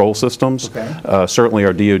industrial control systems. Okay. Certainly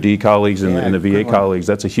our DoD colleagues and the VA colleagues,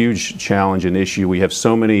 that's a huge challenge and issue. We have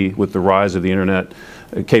so many, with the rise of the internet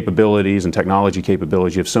capabilities and technology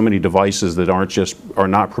capabilities, you have so many devices that are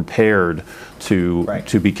not prepared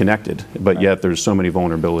to be connected, but yet there's so many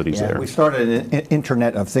vulnerabilities there. We started an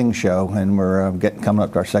Internet of Things show, and we're coming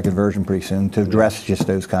up to our second version pretty soon to address just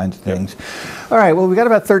those kinds of things. All right, well, we got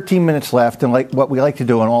about 13 minutes left, and like what we like to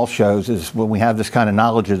do on all shows is when we have this kind of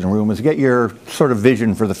knowledge in the room is get your sort of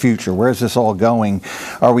vision for the future. Where's this all going?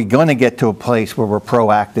 Are we going to get to a place where we're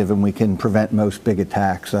proactive and we can prevent most big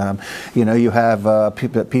attacks? You have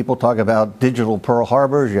people talk about digital Pearl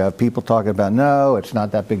Harbors. You have people talking about, no, it's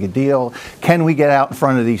not that big a deal. Can we get out in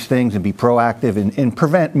front of these things and be proactive and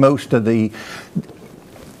prevent most of the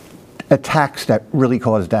attacks that really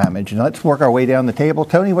cause damage? And let's work our way down the table.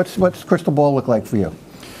 Tony, what's crystal ball look like for you?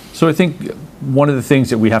 So I think one of the things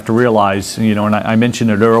that we have to realize, and I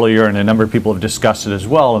mentioned it earlier, and a number of people have discussed it as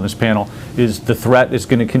well on this panel, is the threat is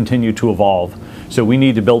going to continue to evolve. So we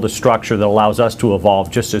need to build a structure that allows us to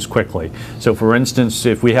evolve just as quickly. So for instance,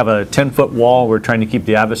 if we have a 10-foot wall, we're trying to keep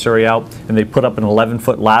the adversary out, and they put up an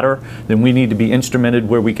 11-foot ladder, then we need to be instrumented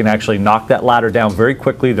where we can actually knock that ladder down very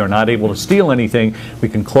quickly. They're not able to steal anything. We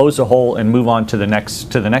can close the hole and move on to the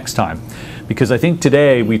next time. Because I think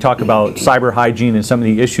today we talk about cyber hygiene and some of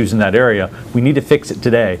the issues in that area. We need to fix it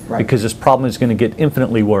today, because this problem is going to get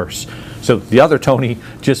infinitely worse. So the other Tony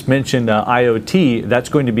just mentioned IoT. That's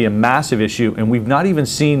going to be a massive issue, and we've not even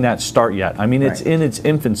seen that start yet. I mean, it's in its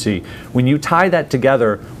infancy. When you tie that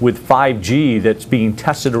together with 5G that's being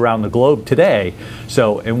tested around the globe today,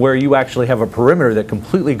 and where you actually have a perimeter that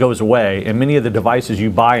completely goes away, and many of the devices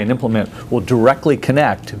you buy and implement will directly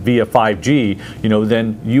connect via 5G,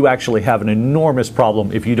 then you actually have an enormous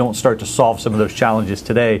problem if you don't start to solve some of those challenges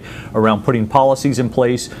today around putting policies in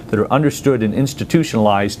place that are understood and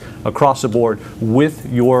institutionalized across the board, with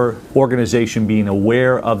your organization being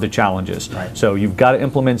aware of the challenges. So you've got to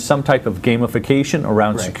implement some type of gamification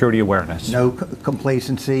around security awareness. No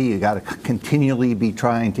complacency. You got to continually be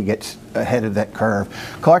trying to get ahead of that curve.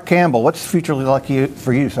 Clark Campbell, what's the future look like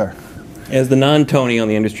for you, sir? As the non-Tony on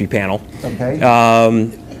the industry panel,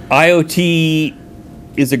 IoT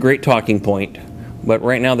is a great talking point, but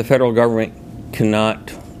right now the federal government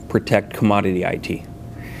cannot protect commodity IT.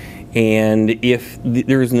 And if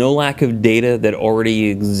there is no lack of data that already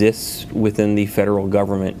exists within the federal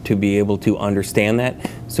government to be able to understand that,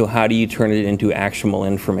 so how do you turn it into actionable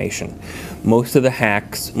information? Most of the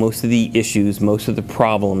hacks, most of the issues, most of the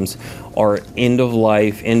problems are end of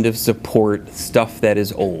life, end of support, stuff that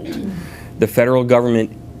is old. The federal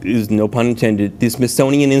government is, no pun intended, the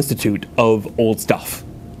Smithsonian Institute of old stuff.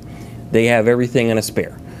 They have everything in a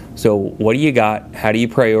spare. So what do you got? How do you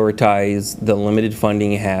prioritize the limited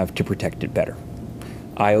funding you have to protect it better?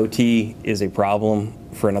 IoT is a problem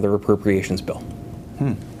for another appropriations bill.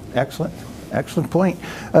 Excellent. Excellent point.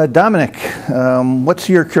 Dominic, what's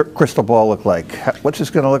your crystal ball look like? What's this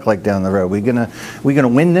going to look like down the road? We gonna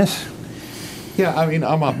win this? Yeah, I mean,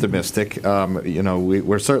 I'm optimistic.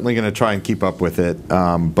 We're certainly going to try and keep up with it,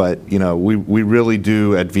 but we really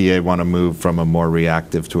do at VA want to move from a more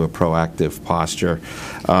reactive to a proactive posture.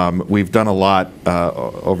 We've done a lot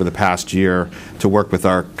over the past year to work with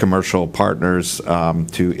our commercial partners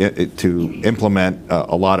to implement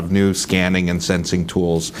a lot of new scanning and sensing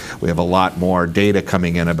tools. We have a lot more data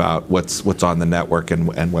coming in about what's on the network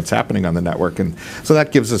and what's happening on the network, and so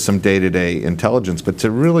that gives us some day-to-day intelligence. But to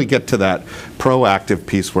really get to that proactive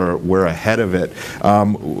piece where we're ahead of it,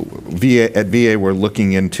 at VA we're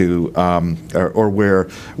looking into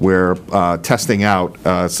we're testing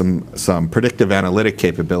out some predictive analytic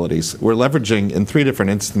capabilities. We're leveraging, in 3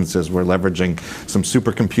 different instances, we're leveraging some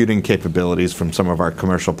supercomputing capabilities from some of our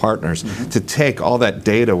commercial partners to take all that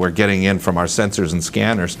data we're getting in from our sensors and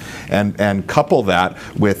scanners and couple that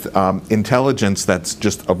with intelligence that's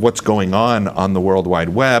just of what's going on the World Wide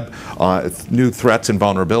Web, new threats and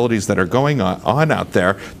vulnerabilities that are going on out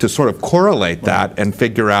there, to sort of correlate that and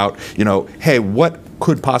figure out, hey, what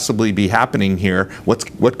could possibly be happening here?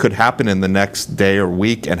 What could happen in the next day or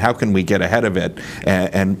week, and how can we get ahead of it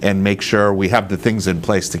and make sure we have the things in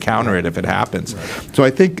place to counter it if it happens? So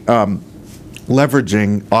I think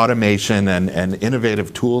leveraging automation and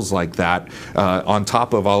innovative tools like that on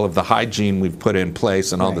top of all of the hygiene we've put in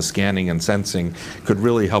place and all the scanning and sensing could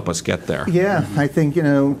really help us get there. Yeah, I think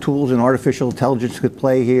tools in artificial intelligence could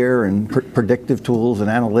play here, and predictive tools and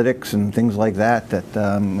analytics and things like that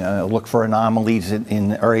look for anomalies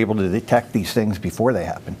and are able to detect these things before they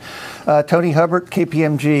happen. Tony Hubbard,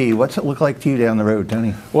 KPMG, what's it look like to you down the road,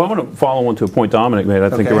 Tony? Well, I'm going to follow on to a point Dominic made, I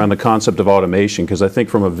think, around the concept of automation, because I think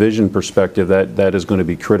from a vision perspective that is going to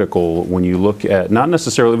be critical when you look at, not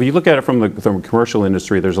necessarily, when you look at it from the commercial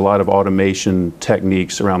industry, there's a lot of automation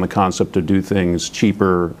techniques around the concept to do things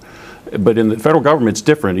cheaper. But in the federal government, it's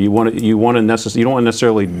different. You don't want to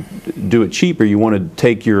necessarily do it cheaper. You want to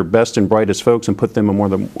take your best and brightest folks and put them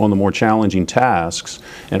on the more challenging tasks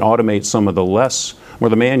and automate some of the more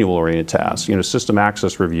the manual-oriented tasks. System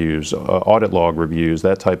access reviews, audit log reviews,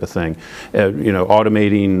 that type of thing.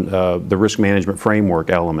 Automating the risk management framework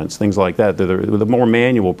elements, things like that. The more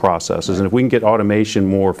manual processes, and if we can get automation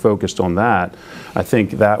more focused on that, I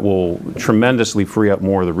think that will tremendously free up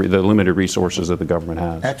more of the limited resources that the government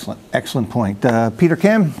has. Excellent point. Peter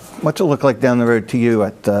Kim, what's it look like down the road to you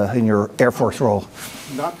in your Air Force role?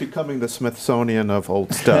 Not becoming the Smithsonian of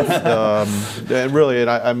old stuff. And really, and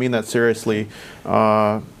I mean that seriously.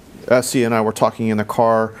 Essye and I were talking in the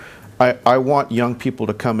car I want young people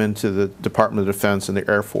to come into the Department of Defense and the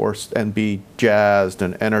Air Force and be jazzed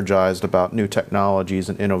and energized about new technologies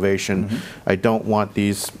and innovation. I don't want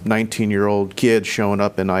these 19-year-old kids showing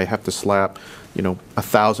up and I have to slap,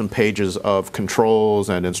 1,000 pages of controls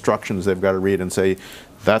and instructions they've got to read and say,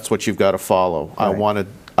 that's what you've got to follow. Right.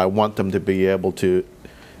 I want them to be able to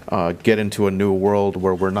get into a new world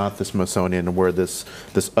where we're not the Smithsonian and we're this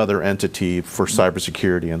other entity for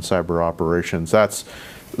cybersecurity and cyber operations.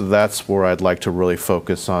 That's where I'd like to really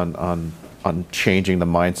focus on changing the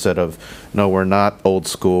mindset of, no, we're not old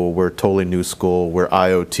school, we're totally new school, we're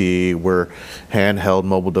IoT, we're handheld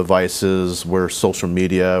mobile devices, we're social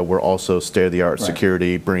media, we're also state-of-the-art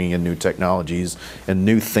security, bringing in new technologies and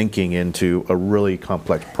new thinking into a really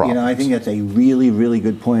complex problem. I think that's a really, really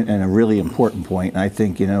good point and a really important point. And I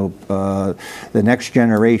think, the next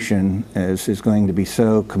generation is going to be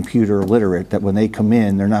so computer literate that when they come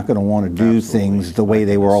in, they're not going to want to do things the way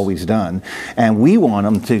they were always done. And we want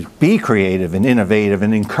them to be creative and innovative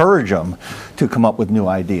and encourage them to come up with new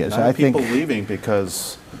ideas. I think people leaving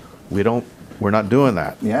because we're not doing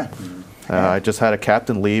that. Yeah. I just had a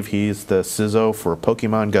captain leave. He's the CISO for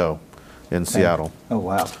Pokemon Go in Seattle. Oh,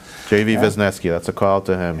 wow. J.V. Wisniewski, that's a call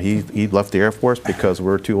to him. He left the Air Force because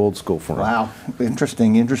we're too old school for him. Wow,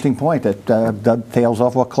 interesting point that dovetails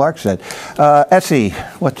off what Clark said. Essye,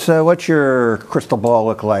 what's your crystal ball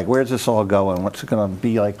look like? Where's this all going? What's it going to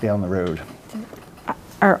be like down the road?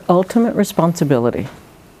 Our ultimate responsibility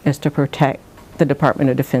is to protect the Department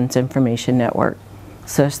of Defense Information Network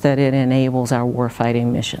such that it enables our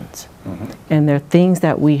warfighting missions. And there are things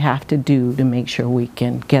that we have to do to make sure we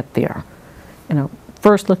can get there.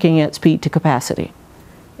 First looking at speed to capacity.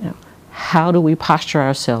 How do we posture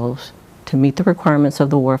ourselves to meet the requirements of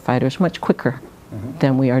the warfighters much quicker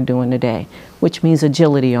than we are doing today, which means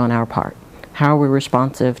agility on our part. How are we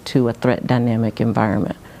responsive to a threat dynamic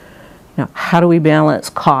environment? How do we balance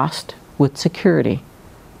cost with security?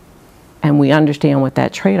 And we understand what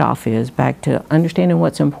that trade-off is, back to understanding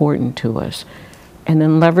what's important to us, and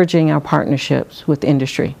then leveraging our partnerships with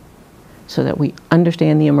industry so that we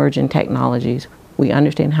understand the emerging technologies, we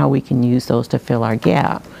understand how we can use those to fill our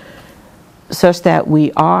gap, such that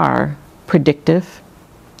we are predictive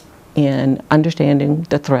in understanding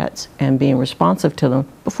the threats and being responsive to them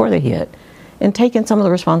before they hit, and taking some of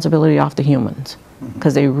the responsibility off the humans,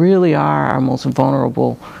 because they really are our most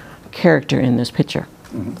vulnerable character in this picture.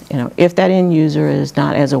 If that end user is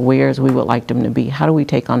not as aware as we would like them to be, how do we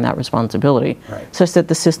take on that responsibility such that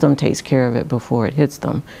the system takes care of it before it hits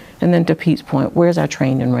them? And then to Pete's point, where's our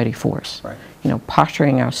trained and ready force?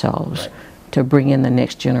 Posturing ourselves to bring in the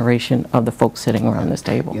next generation of the folks sitting around this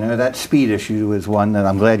table. That speed issue is one that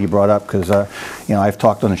I'm glad you brought up, because I've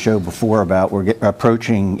talked on the show before about we're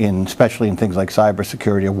approaching, especially in things like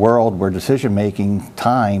cybersecurity, a world where decision-making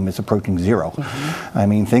time is approaching zero. I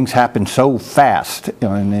mean, things happen so fast,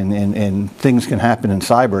 and things can happen in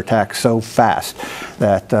cyber attacks so fast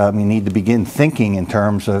that we need to begin thinking in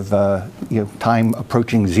terms of time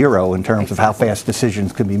approaching zero in terms of how fast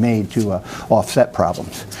decisions can be made to offset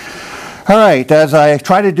problems. All right, as I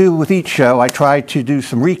try to do with each show, I try to do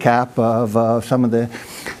some recap of some of the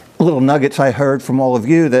little nuggets I heard from all of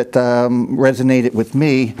you that resonated with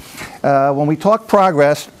me. When we talk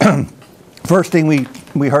progress, first thing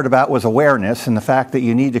we heard about was awareness, and the fact that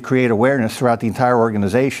you need to create awareness throughout the entire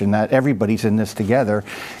organization, that everybody's in this together.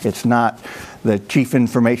 It's not the chief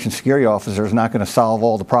information security officer is not going to solve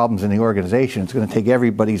all the problems in the organization. It's going to take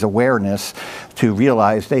everybody's awareness to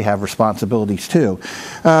realize they have responsibilities too.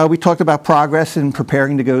 We talked about progress in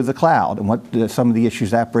preparing to go to the cloud and what some of the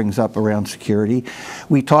issues that brings up around security.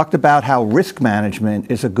 We talked about how risk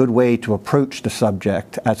management is a good way to approach the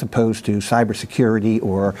subject as opposed to cybersecurity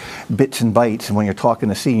or bits and bytes. And when you're talking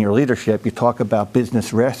to senior leadership, you talk about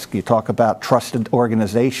business risk, you talk about trusted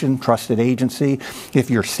organization, trusted agency.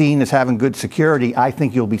 If you're seen as having good security, I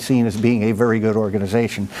think you'll be seen as being a very good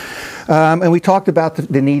organization. And we talked about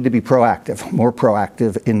the need to be proactive, more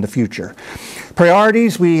proactive in the future.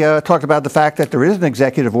 Priorities, we talked about the fact that there is an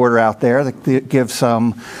executive order out there that gives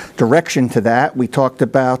some direction to that. We talked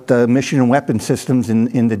about mission and weapon systems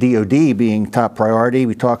in the DoD being top priority.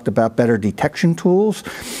 We talked about better detection tools.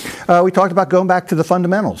 We talked about going back to the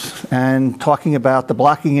fundamentals and talking about the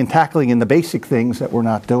blocking and tackling and the basic things that we're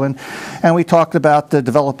not doing. And we talked about the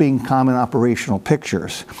developing common operational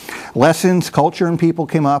pictures. Lessons, culture, and people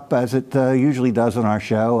came up, as it usually does on our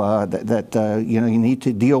show, you need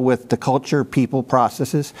to deal with the culture, people,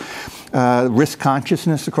 processes, risk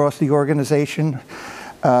consciousness across the organization.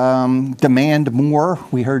 Demand more.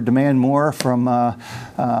 We heard demand more from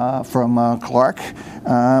Clark,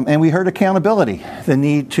 and we heard accountability. The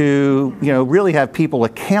need to, really have people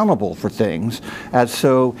accountable for things. As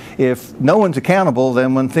so, if no one's accountable,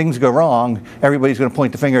 then when things go wrong, everybody's going to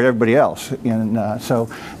point the finger at everybody else. And so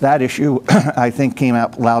that issue, I think, came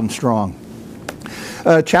out loud and strong.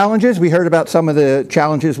 Challenges. We heard about some of the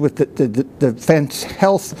challenges with the defense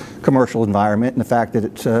health commercial environment and the fact that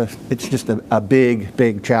it's just a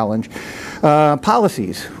big challenge.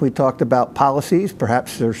 Policies. We talked about policies.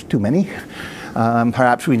 Perhaps there's too many.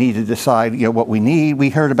 Perhaps we need to decide what we need. We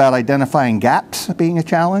heard about identifying gaps being a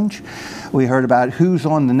challenge. We heard about who's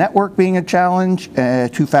on the network being a challenge,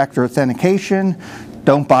 two-factor authentication,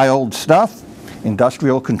 don't buy old stuff,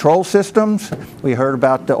 industrial control systems. We heard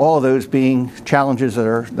about all of those being challenges that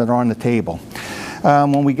are on the table.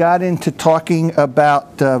 When we got into talking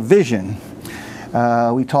about vision,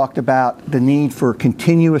 we talked about the need for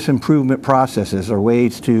continuous improvement processes or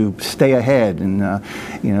ways to stay ahead. And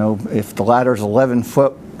if the ladder's 11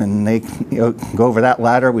 foot and they go over that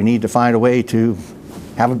ladder, we need to find a way to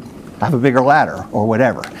have a bigger ladder or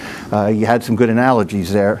whatever. You had some good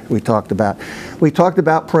analogies there we talked about. We talked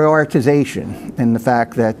about prioritization and the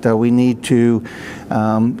fact that we need to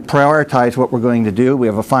prioritize what we're going to do. We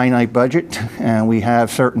have a finite budget and we have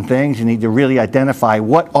certain things. You need to really identify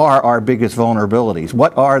what are our biggest vulnerabilities,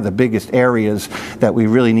 what are the biggest areas that we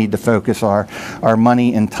really need to focus our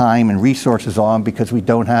money and time and resources on, because we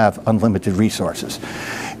don't have unlimited resources.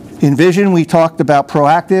 In vision, we talked about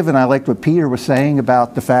proactive, and I liked what Peter was saying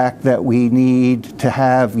about the fact that we need to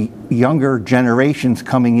have younger generations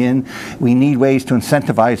coming in. We need ways to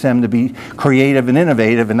incentivize them to be creative and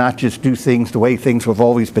innovative and not just do things the way things have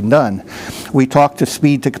always been done. We talked to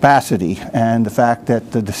speed to capacity and the fact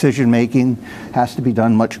that the decision making has to be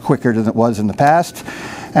done much quicker than it was in the past.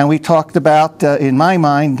 And we talked about, in my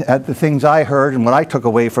mind, the things I heard and what I took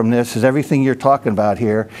away from this is everything you're talking about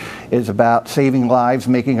here is about saving lives,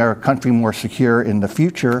 making our country more secure in the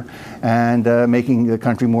future, and making the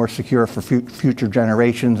country more secure for future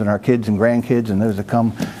generations and our kids and grandkids and those that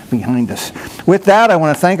come behind us. With that, I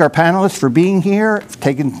want to thank our panelists for being here,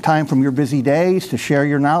 taking time from your busy days to share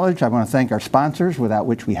your knowledge. I want to thank our sponsors, without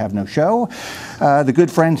which we have no show. The good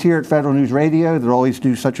friends here at Federal News Radio that always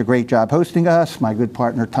do such a great job hosting us. My good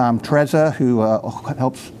partner, Tom Trezza, who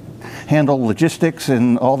helps handle logistics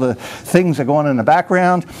and all the things that go on in the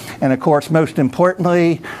background. And of course, most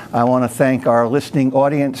importantly, I want to thank our listening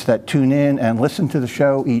audience that tune in and listen to the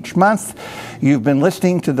show each month. You've been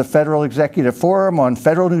listening to the Federal Executive Forum on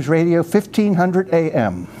Federal News Radio 1500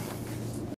 AM.